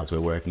retailers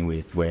we're working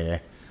with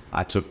where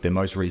I took the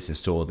most recent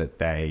store that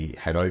they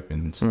had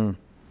opened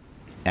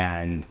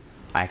and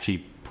I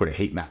actually put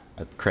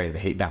created a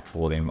heat map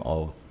for them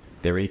of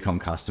their e-com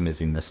customers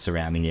in the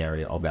surrounding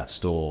area of that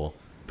store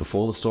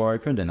before the store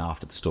opened and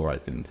after the store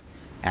opened.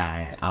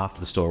 And after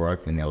the store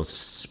opened, there was a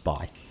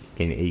spike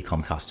in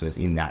e-com customers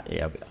in that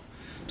area.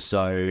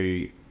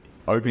 So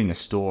opening a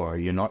store,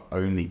 you're not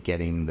only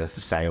getting the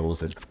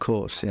sales of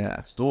course,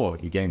 store,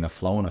 you're getting the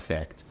flow-on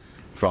effect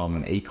from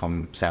an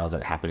e-com sales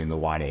that happen in the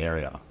wider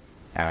area.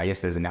 And I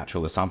guess there's a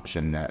natural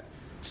assumption that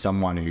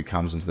someone who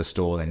comes into the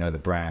store, they know the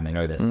brand, they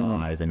know their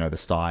size, they know the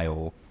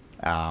style,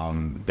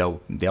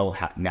 they'll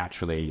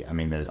naturally, I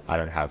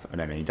don't have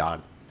any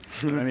data.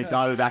 I don't have any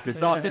data to back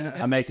this up.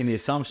 I'm making the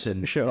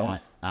assumption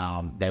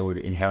they would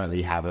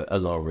inherently have a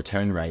lower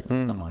return rate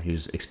than someone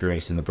who's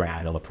experiencing the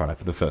brand or the product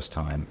for the first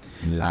time,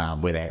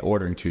 where they're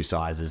ordering 2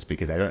 sizes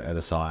because they don't know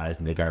the size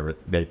and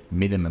they're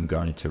minimum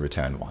going to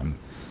return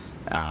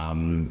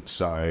 1.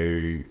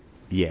 So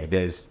yeah,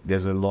 there's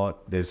a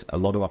lot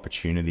of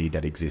opportunity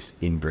that exists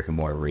in brick and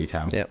mortar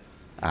retail.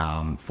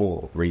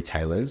 For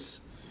retailers.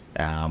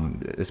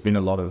 There's been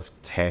a lot of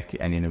tech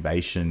and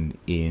innovation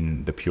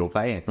in the pure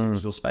play and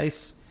digital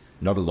space.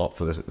 Not a lot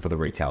for the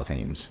retail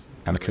teams.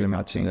 And the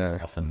retail teams are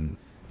often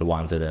the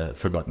ones that are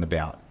forgotten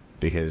about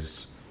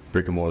because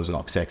brick and mortar is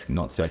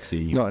not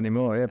sexy. Not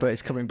anymore, yeah, but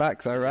it's coming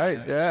back though, right?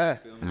 Yeah.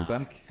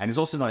 And it's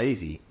also not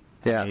easy.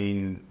 Yeah. I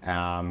mean,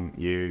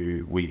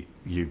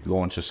 you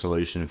launch a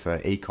solution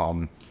for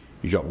e-com,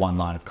 you got 1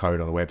 line of code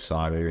on the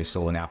website, or you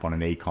install an app on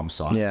an e-com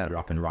site, you're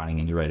up and running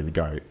and you're ready to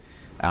go.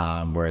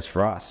 Whereas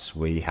for us,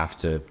 we have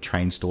to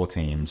train store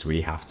teams,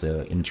 we have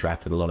to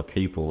interact with a lot of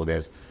people.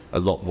 There's a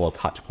lot more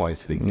touch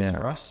points that exist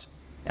for us.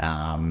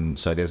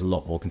 So there's a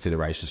lot more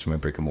considerations from a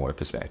brick and mortar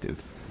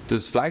perspective.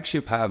 Does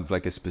Flagship have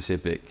like a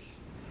specific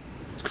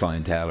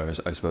clientele, or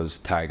I suppose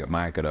target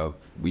market of,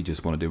 we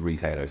just want to do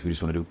retailers, we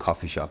just want to do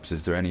coffee shops?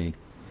 Is there any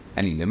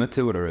limit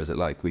to it, or is it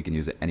like we can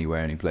use it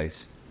anywhere, any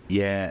place?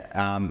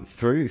 Yeah,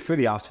 through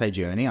the Afterpay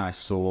journey, I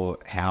saw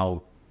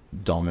how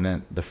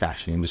dominant the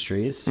fashion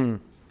industry is.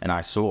 And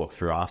I saw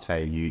through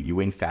Afterpay, you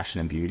win fashion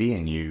and beauty,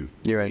 and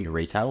you're in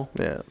retail.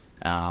 Yeah.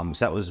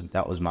 So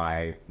that was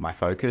my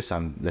focus.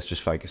 Let's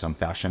just focus on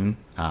fashion.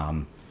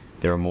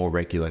 There are more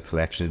regular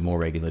collections, more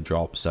regular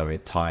drops, so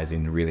it ties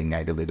in really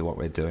natively to what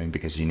we're doing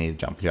because you need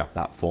to jump your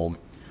platform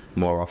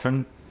more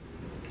often.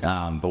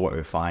 But what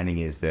we're finding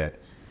is that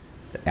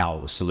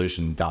our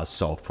solution does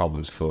solve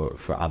problems for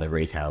other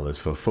retailers,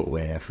 for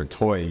footwear, for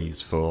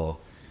toys, for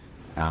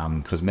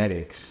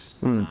cosmetics,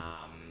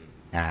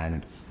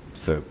 and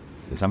for,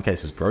 in some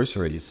cases,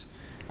 groceries.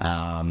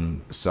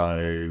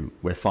 So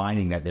we're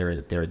finding that there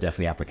are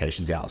definitely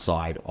applications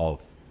outside of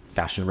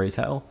fashion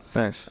retail.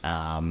 Nice.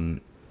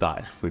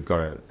 But we've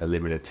got a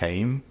limited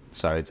team,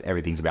 so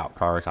everything's about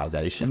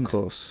prioritization. Of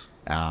course.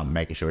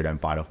 Making sure we don't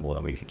bite off more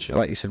than we can chew.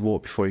 Like you said,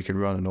 walk before you can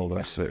run and all the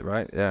rest of it,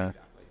 right? Yeah.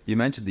 You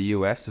mentioned the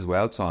US as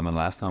well, Simon,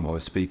 last time I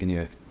was speaking.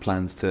 You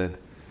plans to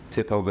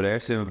tip over there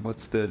soon.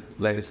 What's the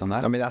latest on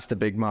that? I mean, that's the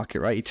big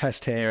market, right? You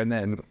test here and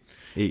then...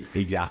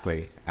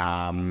 Exactly.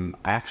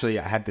 I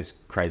had this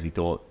crazy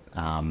thought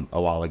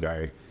a while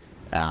ago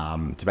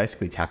to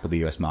basically tackle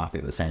the US market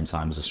at the same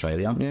time as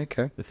Australia. Yeah,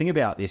 okay. The thing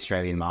about the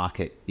Australian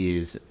market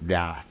is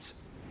that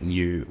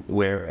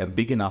we're a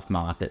big enough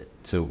market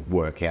to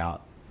work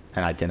out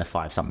and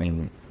identify if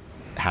something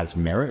has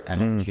merit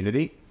and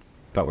opportunity,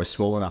 but we're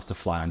small enough to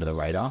fly under the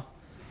radar.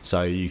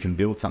 So you can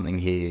build something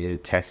here,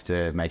 test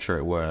it, make sure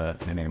it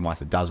works, and then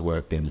once it does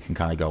work, then you can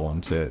kind of go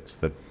on to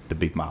the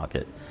big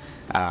market.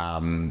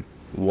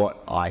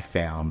 What I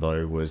found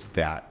though was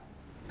that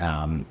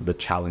the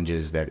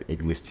challenges that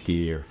exist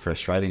here for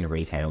Australian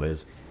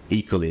retailers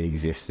equally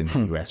exist in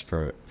the US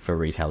for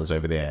retailers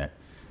over there.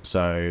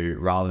 So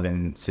rather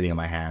than sitting on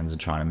my hands and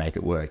trying to make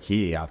it work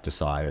here, I've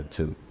decided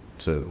to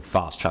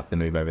fast track the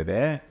move over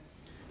there.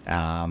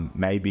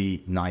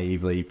 Maybe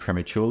naively,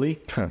 prematurely,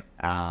 but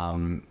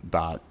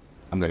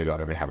I'm going to go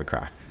over and have a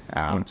crack.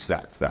 So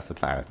that's the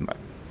plan at the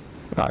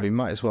moment. You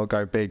might as well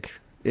go big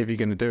if you're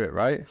going to do it,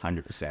 right?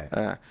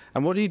 100%.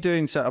 And what are you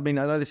doing? So, I mean,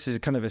 I know this is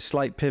kind of a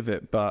slight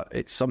pivot, but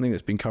it's something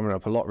that's been coming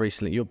up a lot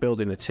recently. You're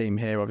building a team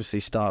here,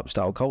 obviously, startup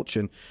style culture.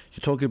 And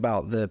you're talking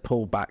about the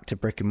pull back to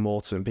brick and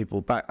mortar and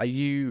people back. Are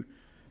you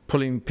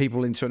pulling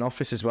people into an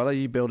office as well? Are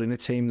you building a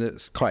team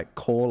that's quite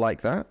core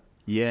like that?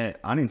 Yeah,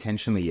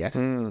 unintentionally, yes.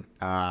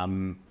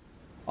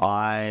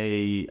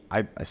 I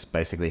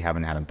basically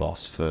haven't had a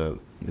boss for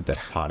the best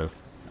part of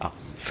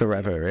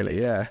forever,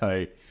 really. Yeah.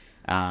 So,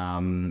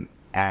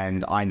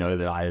 and I know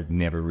that I've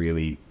never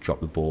really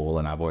dropped the ball,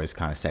 and I've always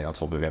kind of stayed on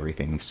top of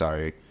everything.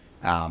 So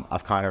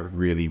I've kind of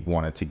really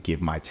wanted to give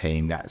my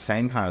team that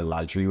same kind of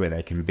luxury where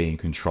they can be in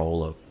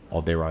control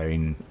of their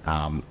own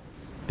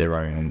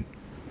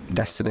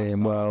destiny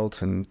and world,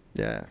 and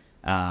yeah.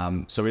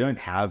 So we don't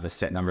have a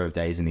set number of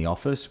days in the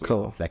office.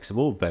 We're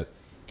flexible, but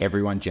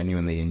everyone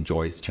genuinely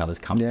enjoys each other's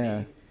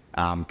company.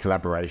 Yeah.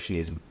 Collaboration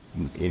is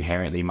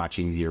inherently much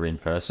easier in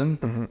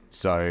person.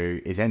 So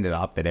it's ended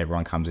up that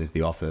everyone comes into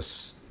the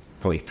office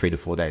probably 3 to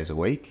 4 days a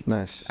week.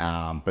 Nice.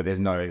 But there's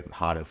no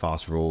hard and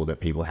fast rule that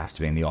people have to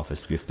be in the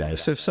office this day.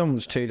 So if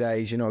someone's 2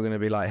 days, you're not going to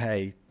be like,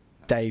 hey,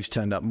 Dave's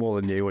turned up more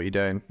than you, what are you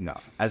doing? No.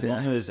 As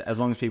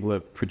long as people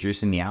are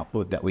producing the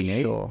output that we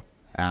need. Sure.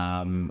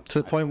 To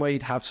the point where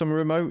you'd have some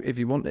remote if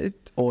you wanted,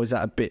 or is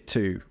that a bit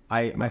too?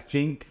 I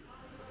think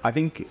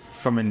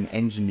from an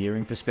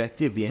engineering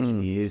perspective, the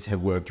engineers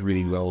have worked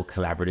really well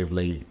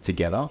collaboratively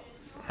together.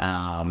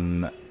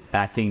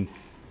 I think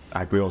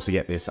we also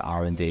get this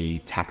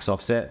R&D tax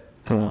offset.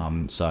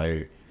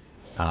 So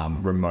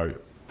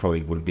remote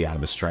probably wouldn't be out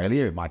of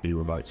Australia. It might be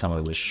remote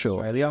somewhere with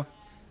Australia.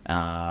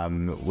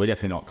 We're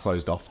definitely not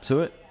closed off to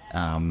it.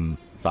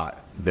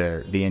 But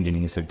the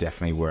engineers have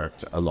definitely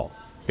worked a lot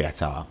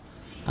better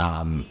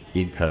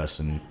in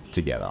person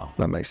together.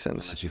 That makes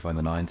sense. Actually find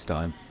an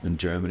Einstein in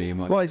Germany. You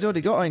might. Well, he's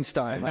already got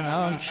Einstein.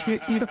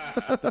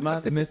 The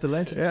man, the myth, the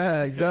legend.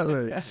 Yeah,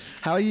 exactly.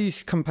 How are you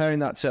comparing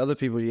that to other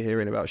people you're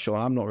hearing about,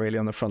 Sean? I'm not really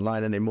on the front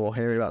line anymore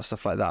hearing about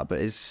stuff like that, but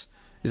is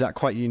that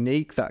quite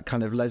unique, that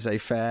kind of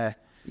laissez-faire,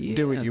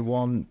 do what you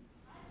want,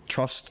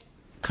 trust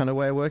kind of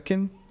way of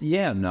working?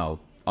 Yeah, no.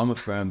 I'm a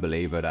firm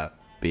believer that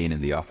being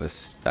in the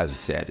office, as I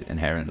said,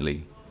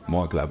 inherently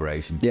more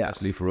collaboration. Yeah.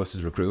 Especially for us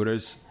as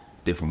recruiters,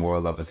 different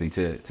world obviously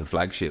to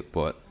flagship,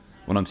 but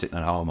when I'm sitting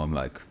at home, I'm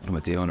like, what am I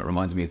doing? It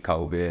reminds me of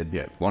COVID.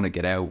 Yeah. Want to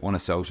get out, want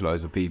to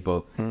socialise with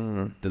people.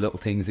 The little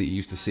things that you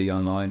used to see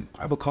online,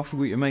 grab a coffee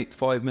with your mate,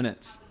 5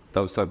 minutes.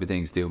 Those type of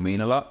things do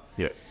mean a lot.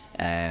 Yeah.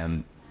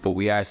 But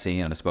we are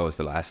seeing, I suppose,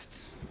 the last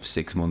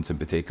 6 months in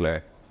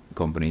particular,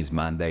 companies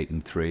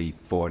mandating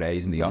 3-4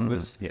 days in the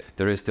office. Yeah.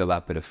 There is still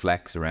that bit of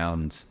flex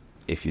around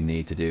if you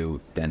need to do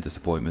dentist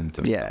appointment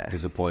or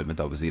doctor's appointment.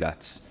 Obviously,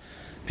 that's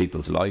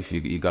people's life.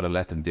 You got to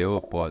let them do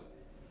it. But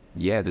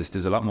yeah,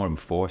 there's a lot more of a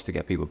force to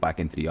get people back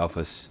into the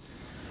office.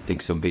 I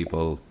think some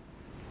people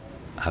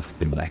have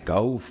been let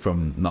go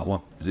from not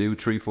wanting to do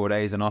 3-4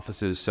 days in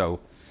offices.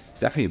 So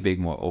it's definitely a big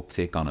more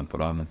uptick on it.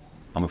 But I'm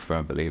a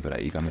firm believer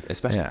that you're gonna,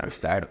 especially for a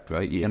startup,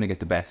 right? You're gonna get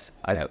the best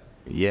out.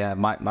 Yeah,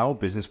 my old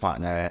business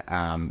partner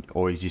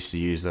always used to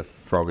use the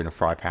frog in a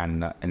fry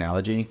pan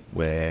analogy,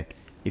 where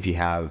if you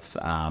have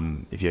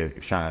if you're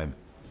trying to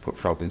put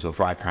frogs into a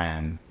fry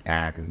pan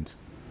and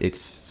it's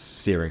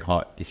searing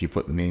hot, if you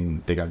put them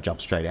in, they're going to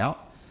jump straight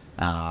out.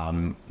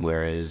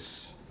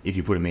 Whereas if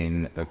you put them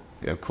in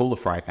a cooler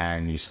fry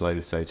pan, you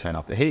slowly turn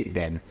up the heat,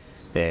 then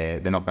they're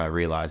not going to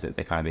realize that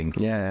they're kind of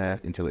being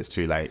until it's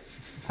too late.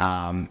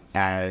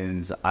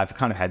 And I've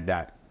kind of had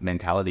that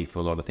mentality for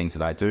a lot of things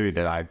that I do,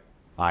 that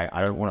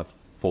I don't want to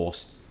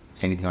force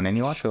anything on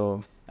anyone.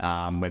 Sure.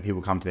 When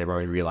people come to their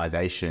own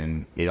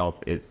realization, it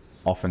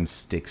often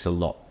sticks a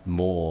lot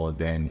more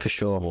than For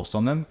sure. forced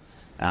on them.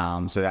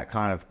 So that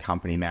kind of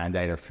company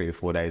mandate of 3 or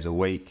 4 days a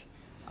week,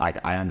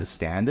 I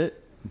understand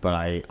it, but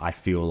I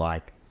feel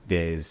like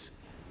there's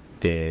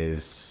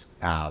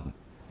a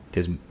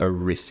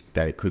risk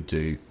that it could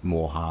do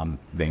more harm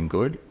than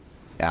good,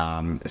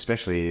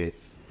 especially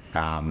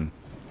if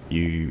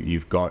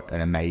you've got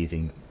an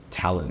amazing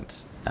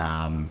talent.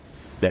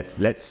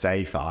 Let's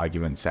say, for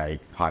argument's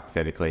sake,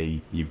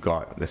 hypothetically, you've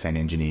got, let's say, an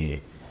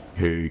engineer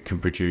who can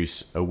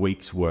produce a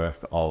week's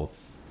worth of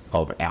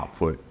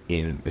output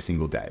in a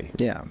single day.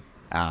 Yeah.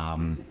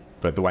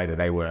 But the way that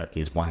they work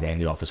is 1 day in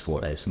the office,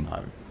 4 days from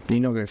home. You're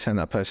not going to turn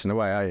that person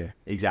away, are you?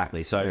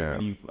 Exactly. So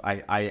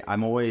Yeah.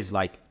 I'm always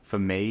like, for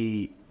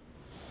me,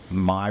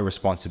 my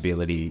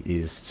responsibility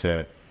is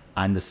to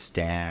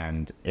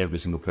understand every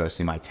single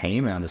person in my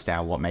team and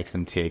understand what makes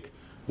them tick,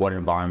 what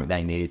environment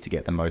they need to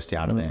get the most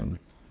out of them,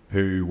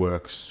 who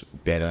works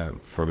better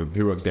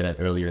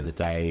earlier in the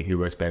day, who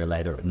works better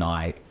later at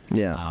night,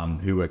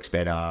 who works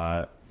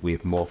better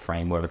with more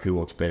framework, who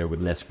works better with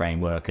less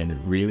framework,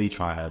 and really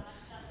try to,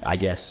 I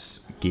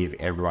guess, give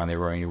everyone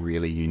their own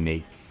really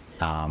unique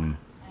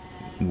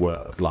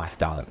work-life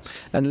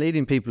balance. And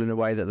leading people in a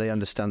way that they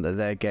understand that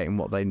they're getting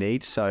what they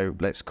need. So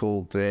let's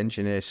call the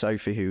engineer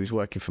Sophie, who's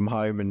working from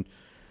home, and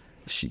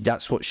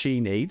that's what she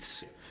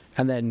needs.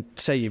 And then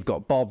say you've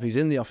got Bob, who's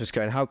in the office,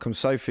 going, how come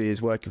Sophie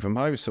is working from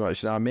home so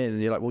much and I'm in?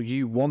 And you're like, well,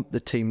 you want the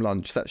team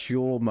lunch. That's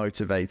your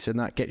motivator, and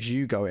that gets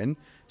you going.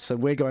 So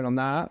we're going on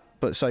that,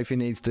 but Sophie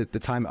needs the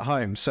time at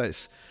home. So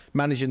it's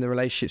managing the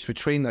relationships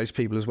between those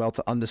people as well,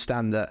 to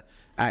understand that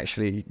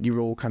actually you're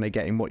all kind of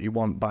getting what you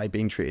want by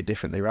being treated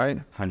differently, right?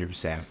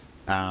 100%.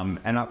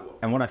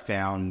 And what I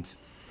found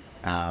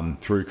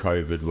through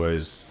COVID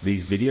was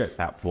these video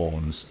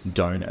platforms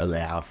don't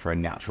allow for a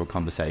natural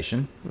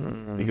conversation,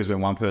 because when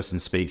one person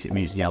speaks, it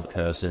mutes the other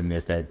person.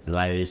 There's that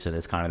delay, so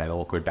there's kind of that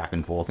awkward back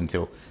and forth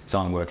until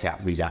someone works out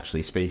who's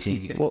actually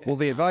speaking. Well,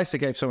 the advice I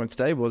gave someone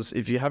today was,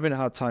 if you're having a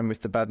hard time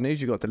with the bad news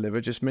you got to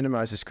deliver, just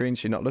minimize the screen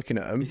so you're not looking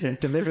at them,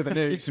 deliver the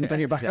news and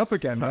bring it back up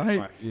again,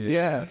 right?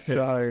 Yeah.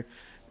 So...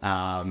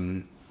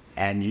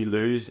 and you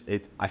lose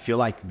it. I feel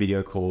like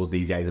video calls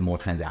these days are more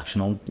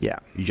transactional. Yeah.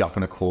 You jump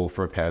on a call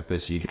for a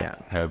purpose, you have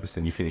a purpose,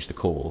 then you finish the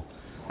call.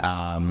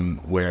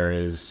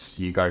 Whereas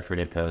you go for an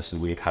in-person,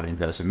 we have an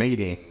in-person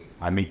meeting,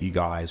 I meet you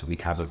guys, we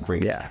have a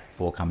brief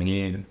before coming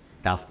in,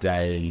 how's the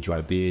day, do you want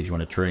a beer, do you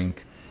want a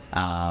drink?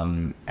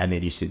 And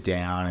then you sit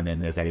down, and then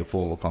there's that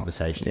informal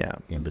conversation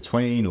in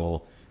between,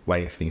 or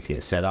waiting for things to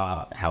get set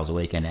up, how's the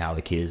weekend, how are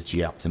the kids, do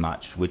you get up to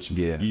much, which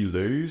you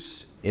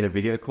lose in a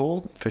video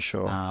call. For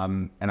sure.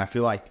 And I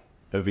feel like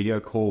a video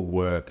call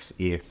works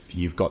if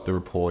you've got the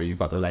rapport, you've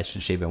got the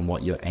relationship, and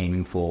what you're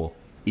aiming for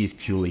is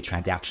purely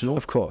transactional.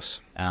 Of course.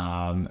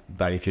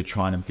 But if you're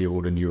trying to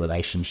build a new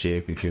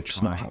relationship, if you're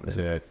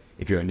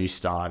if you're a new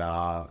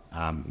starter,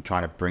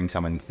 trying to bring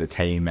someone to the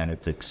team and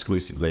it's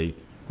exclusively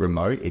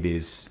remote, it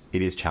is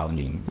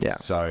challenging. Yeah.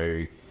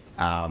 So,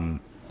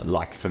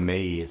 like for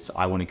me,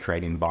 I want to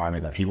create an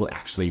environment that people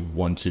actually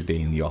want to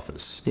be in the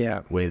office.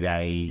 Yeah. Where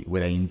they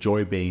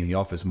enjoy being in the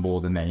office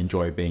more than they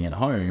enjoy being at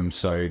home,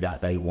 so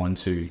that they want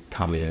to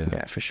come in.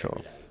 Yeah, for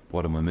sure.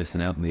 what am I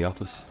missing out in the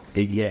office?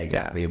 Yeah,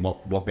 exactly. And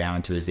what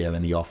boundaries is there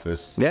in the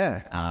office?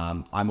 Yeah.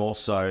 I'm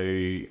also,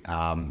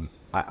 I'm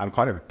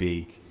quite a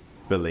big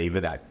believer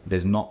that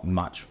there's not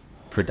much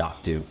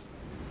productive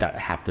that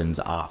happens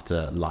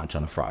after lunch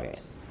on a Friday.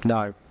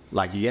 No.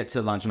 Like, you get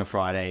to lunch on a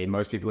Friday,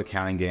 most people are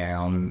counting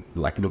down,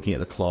 like looking at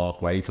the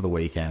clock, waiting for the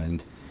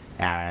weekend.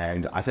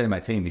 And I say to my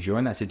team, if you're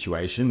in that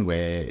situation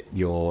where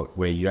you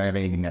don't have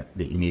anything that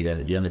you need,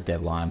 you have a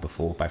deadline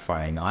by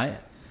Friday night,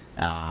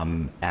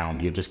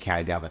 and you're just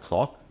counting down the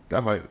clock,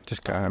 go home.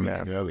 Just go home,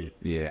 yeah. Early.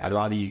 Yeah. I'd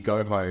rather you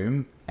go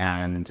home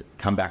and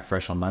come back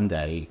fresh on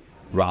Monday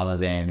rather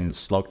than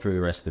slog through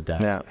the rest of the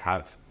day, Yeah.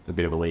 have a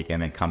bit of a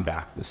weekend, and come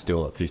back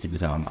still at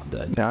 50% on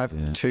Monday. Now, I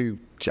have two,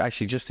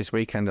 actually just this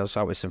weekend I was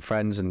out with some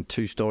friends, and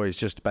 2 stories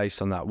just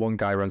based on that. One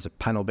guy runs a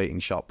panel beating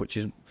shop, which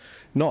is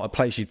not a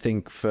place you'd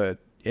think for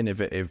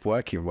innovative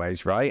working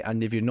ways, right?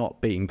 And if you're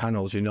not beating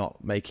panels, you're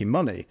not making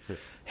money.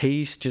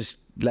 He's just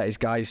let his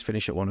guys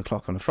finish at 1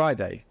 o'clock on a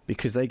Friday,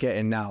 because they get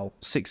in now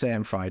 6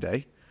 a.m.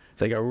 Friday.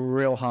 They go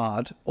real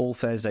hard all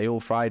Thursday, all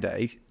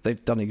Friday.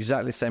 They've done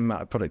exactly the same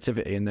amount of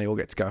productivity, and they all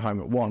get to go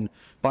home at 1.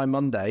 By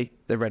Monday,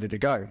 they're ready to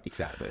go.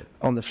 Exactly.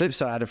 On the flip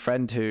side, I had a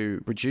friend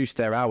who reduced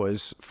their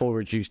hours for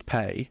reduced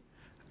pay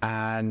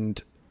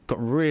and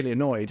got really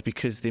annoyed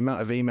because the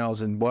amount of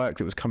emails and work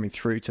that was coming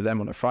through to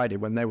them on a Friday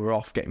when they were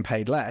off getting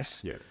paid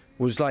less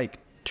was like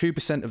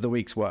 2% of the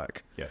week's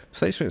work. Yeah.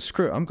 So they just went,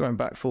 screw it, I'm going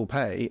back full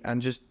pay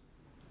and just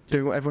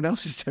doing what everyone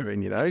else is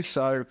doing, you know?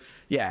 So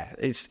yeah,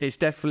 it's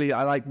definitely,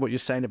 I like what you're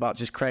saying about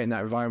just creating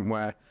that environment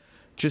where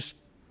just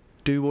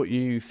do what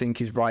you think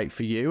is right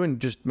for you and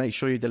just make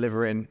sure you're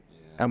delivering,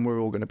 and we're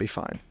all going to be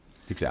fine.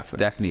 Exactly. It's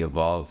definitely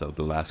evolved over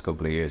the last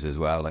couple of years as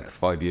well. Like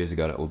 5 years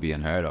ago, that would be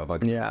unheard of. I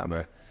can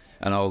remember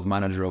an old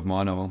manager of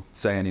mine, I won't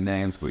say any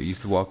names, but he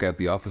used to walk out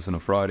the office on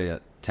a Friday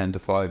at 10 to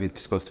 5. He's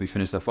supposed to be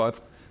finished at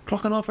 5.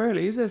 Clocking off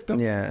early, is it?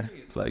 Yeah.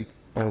 It's like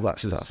all that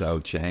it's just stuff.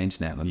 so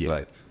changed now. It's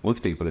like once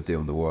people are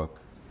doing the work,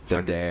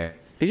 they're there.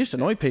 You just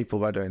annoy people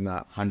by doing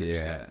that. 100%.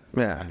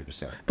 Yeah.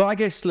 100%. But I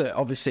guess, look,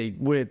 obviously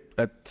we're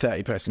a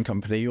 30-person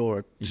company.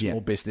 You're a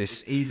small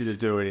business. It's easy to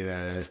do it in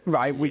a...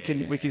 Right, we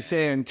can sit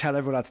here and tell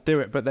everyone how to do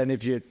it, but then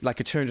if you're like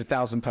a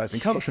 200,000-person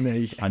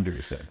company,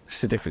 100%.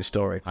 it's a different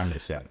story.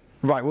 100%.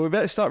 Right, well, we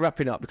better start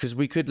wrapping up because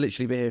we could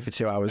literally be here for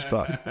 2 hours,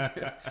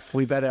 but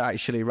we better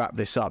actually wrap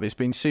this up. It's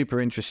been super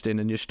interesting,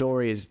 and your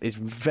story is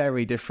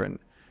very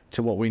different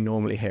to what we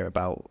normally hear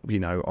about, you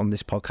know, on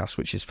this podcast,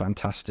 which is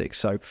fantastic.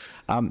 So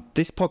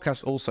this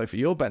podcast also, for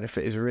your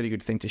benefit, is a really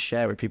good thing to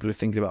share with people who are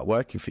thinking about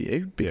working for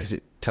you, because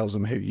it tells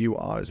them who you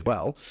are as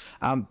well.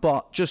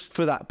 But just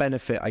for that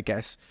benefit, I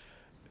guess,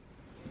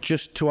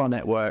 just to our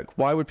network,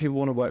 why would people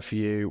want to work for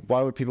you?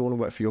 Why would people want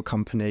to work for your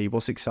company?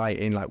 What's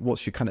exciting? Like,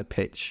 what's your kind of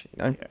pitch,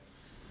 you know?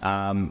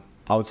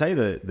 I would say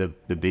the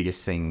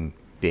biggest thing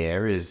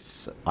there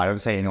is, I don't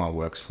say anyone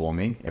works for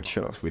me,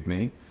 everyone works with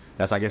me.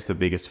 That's, I guess, the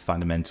biggest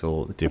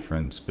fundamental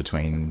difference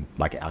between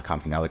like our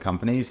company and other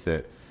companies,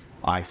 that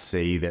I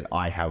see that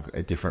I have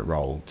a different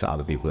role to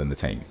other people in the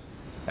team.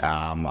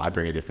 I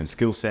bring a different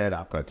skill set,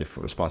 I've got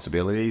different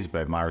responsibilities,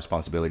 but my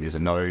responsibilities are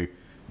no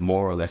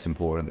more or less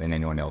important than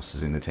anyone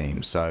else's in the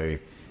team. So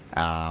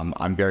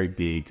I'm very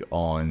big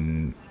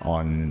on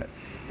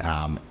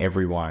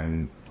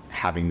everyone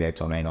having their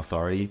domain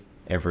authority,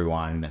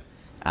 everyone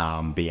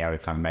being able to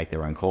kind of make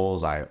their own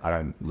calls. I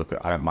don't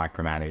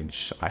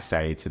micromanage. I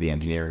say to the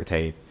engineering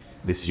team,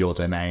 this is your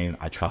domain.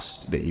 I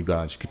trust that you've got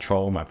under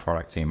control. My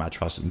product team, I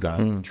trust that you've got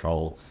under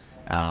control.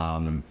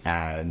 And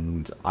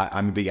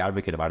I'm a big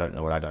advocate of I don't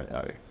know what I don't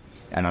know.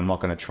 And I'm not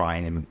going to try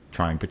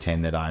and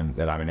pretend that I'm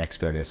an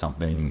expert at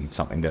something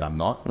that I'm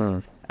not.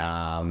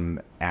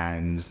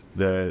 And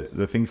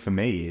the thing for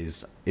me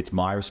is, it's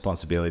my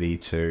responsibility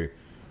to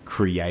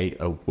create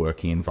a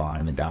working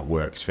environment that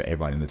works for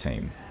everyone in the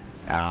team.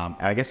 And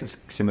I guess it's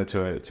similar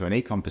to an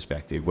e-com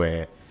perspective,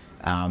 where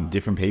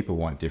different people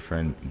want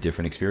different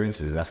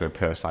experiences. That's where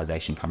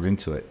personalization comes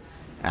into it.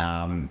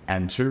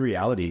 And two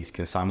realities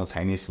can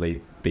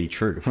simultaneously be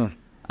true.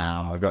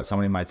 I've got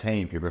someone in my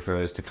team who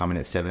prefers to come in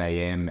at 7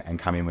 a.m. and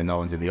come in when no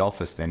one's in the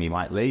office. Then he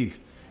might leave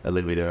a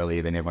little bit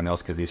earlier than everyone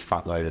else because he's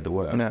front-loaded the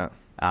work. No.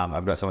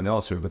 I've got someone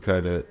else who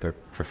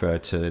prefer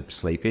to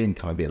sleep in,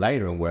 come a bit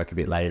later and work a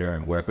bit later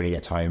and work when he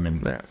gets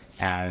home.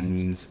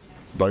 And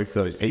both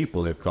those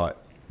people have got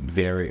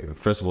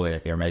first of all,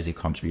 they're amazing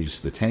contributors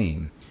to the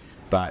team,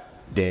 but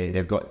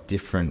they've got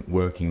different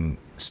working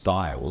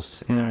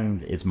styles.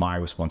 And it's my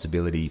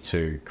responsibility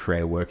to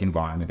create a work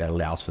environment that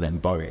allows for them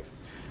both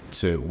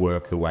to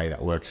work the way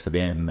that works for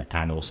them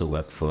and also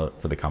work for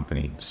the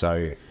company.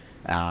 So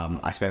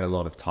I spend a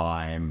lot of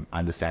time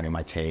understanding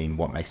my team,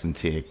 what makes them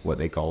tick, what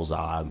their goals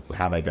are,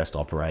 how they best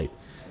operate.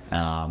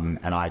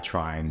 And I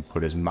try and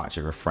put as much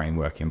of a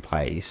framework in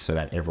place so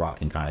that everyone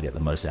can kind of get the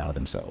most out of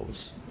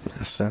themselves.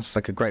 That sounds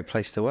like a great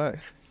place to work.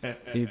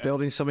 You're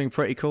building something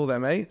pretty cool there,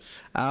 mate.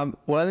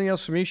 Well, anything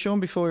else from you, Sean,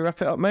 before we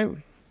wrap it up, mate?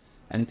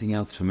 Anything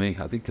else for me?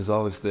 I think there's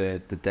always the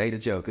data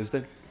joke, is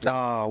there?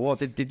 Oh, what?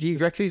 Did you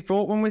reckon he's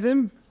brought one with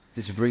him?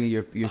 Did you bring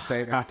your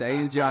favourite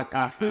data joke?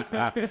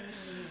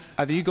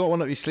 Have you got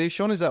one up your sleeve,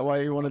 Sean? Is that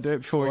why you want to do it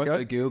before we go?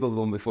 I googled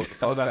one before.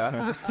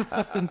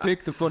 And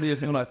picked the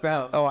funniest one I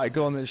found. All right,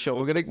 go on then, Sean.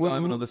 We're gonna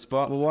Simon on the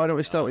spot. Well, why don't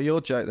we start with your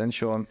joke then,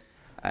 Sean?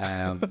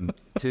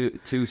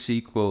 Two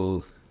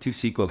sequel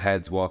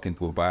heads walk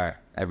into a bar.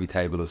 Every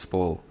table is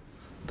full.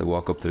 They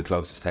walk up to the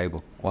closest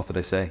table. What do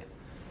they say?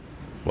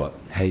 What?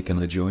 Hey,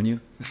 can I join you?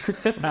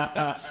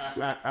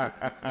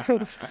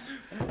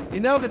 You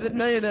know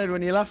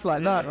when you laugh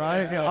like that,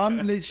 right?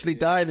 I'm literally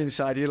dying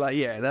inside. You're like,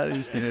 yeah, that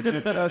is good.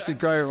 That's a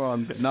great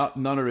one.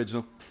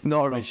 Non-original.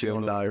 Not original,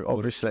 no,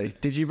 obviously.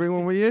 Did you bring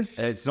one with you?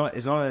 It's not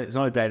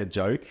a dated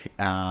joke.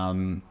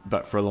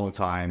 But for a long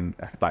time,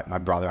 like my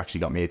brother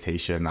actually got me a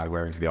T-shirt, and I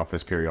wear it to the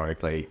office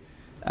periodically.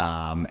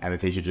 And the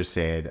T-shirt just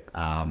said,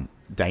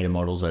 "Data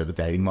models over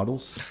dating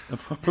models."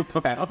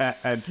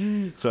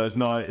 And so it's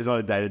not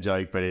a data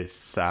joke, but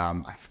it's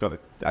I got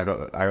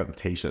the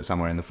T-shirt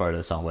somewhere in the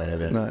photo somewhere.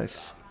 But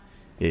Nice.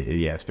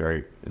 It's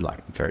very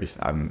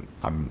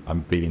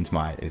I'm big into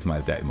my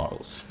data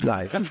models.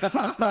 Nice.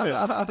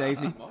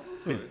 Dating.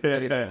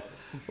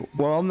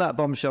 Well, on that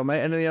bombshell,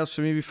 mate, anything else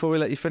for me before we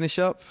let you finish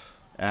up?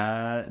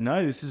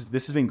 No, this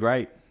has been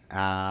great.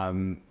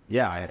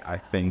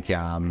 I think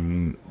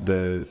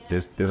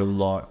there's a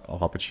lot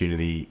of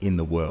opportunity in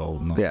the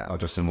world, not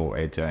just in what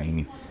we're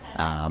doing,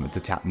 to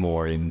tap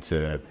more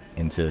into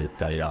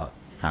data.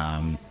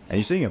 And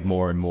you're seeing it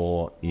more and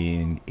more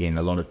in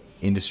a lot of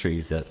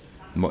industries that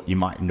you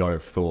might not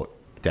have thought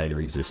data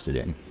existed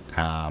in.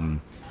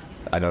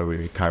 I know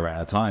we're kind of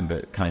out of time,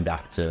 but coming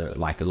back to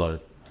like a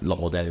lot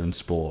more data in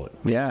sport.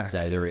 Yeah.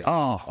 Data.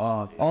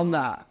 On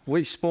that,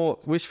 which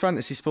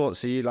fantasy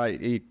sports are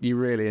you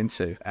really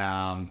into?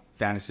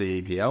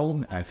 Fantasy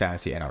EPL and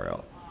fantasy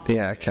NRL.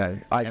 Yeah,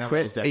 okay. I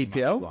quit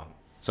EPL.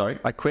 Sorry?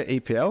 I quit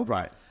EPL.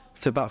 Right.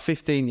 It's about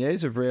 15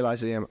 years of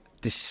realising I'm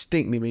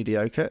distinctly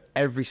mediocre.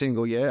 Every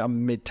single year,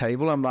 I'm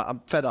mid-table.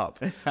 I'm fed up.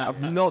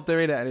 I'm not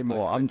doing it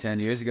anymore. I'm 10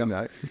 years ago.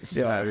 No.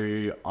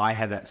 So I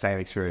had that same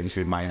experience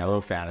with my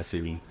NRL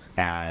fantasy,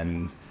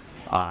 and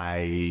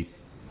I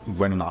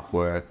went on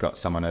Upwork, got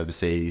someone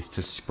overseas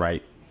to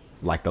scrape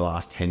like the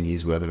last 10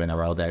 years worth of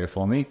NRL data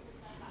for me.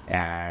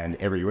 And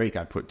every week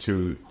I'd put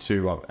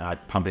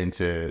I'd pump it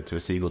into a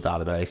SQL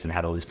database and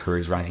had all these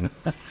queries running.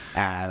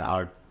 And I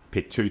would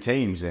pick two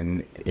teams,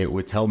 and it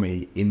would tell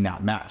me in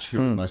that match who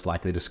was most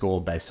likely to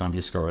score based on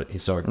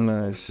historical.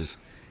 Nice.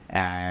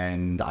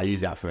 And I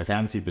use that from a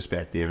fantasy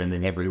perspective. And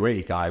then every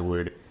week I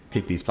would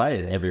pick these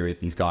players. Every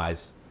week these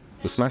guys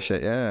We'll smash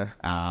it, yeah.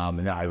 And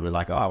then I was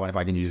like, I wonder if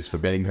I can use this for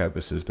betting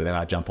purposes. But then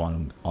I jump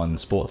on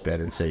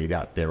Sportsbet and see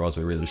that their odds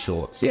were really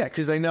short. So Yeah,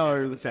 because they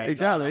know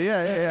exactly.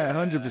 Yeah,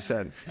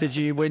 100%. Did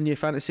you win your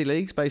fantasy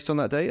leagues based on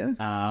that data?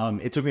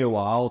 it took me a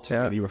while to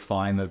really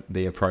refine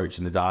the approach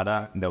and the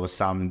data. And there were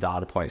some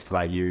data points that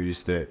I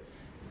used that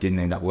didn't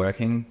end up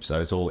working.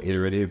 So it's all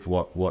iterative.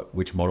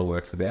 Which model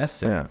works the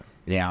best? Yeah.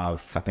 Now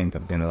I think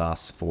in the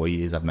last 4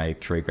 years I've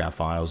made 3 grand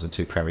finals and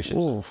 2 premierships.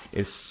 Ooh.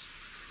 It's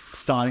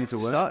starting to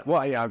work.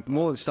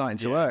 More than starting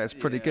to work. It's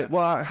pretty good.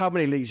 Well, how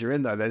many leagues you're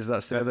in though?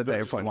 That's the other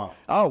data point. One.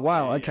 Oh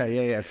wow.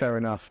 Okay. Yeah. Fair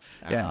enough.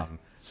 Yeah.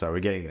 So we're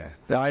getting there.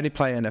 I only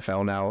play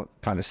NFL now,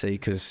 fantasy,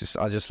 because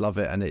I just love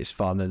it and it's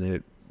fun and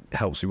it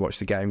helps me watch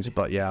the games.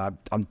 But yeah,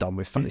 I'm done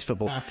with fantasy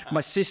football.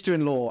 My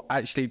sister-in-law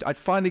actually, I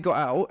finally got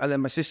out, and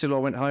then my sister-in-law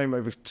went home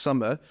over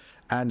summer,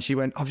 and she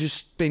went, I've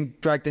just been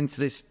dragged into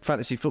this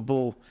fantasy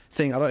football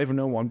thing. I don't even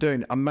know what I'm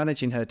doing. I'm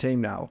managing her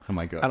team now. Oh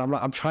my God. And I'm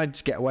like, I'm trying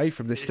to get away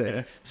from this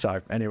thing.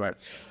 So anyway.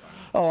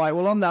 All right,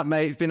 well, on that,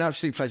 mate, it's been an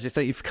absolute pleasure.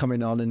 Thank you for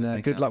coming on,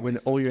 and good luck with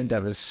all your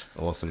endeavours.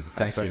 Awesome.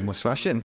 Thanks very much. Smashing.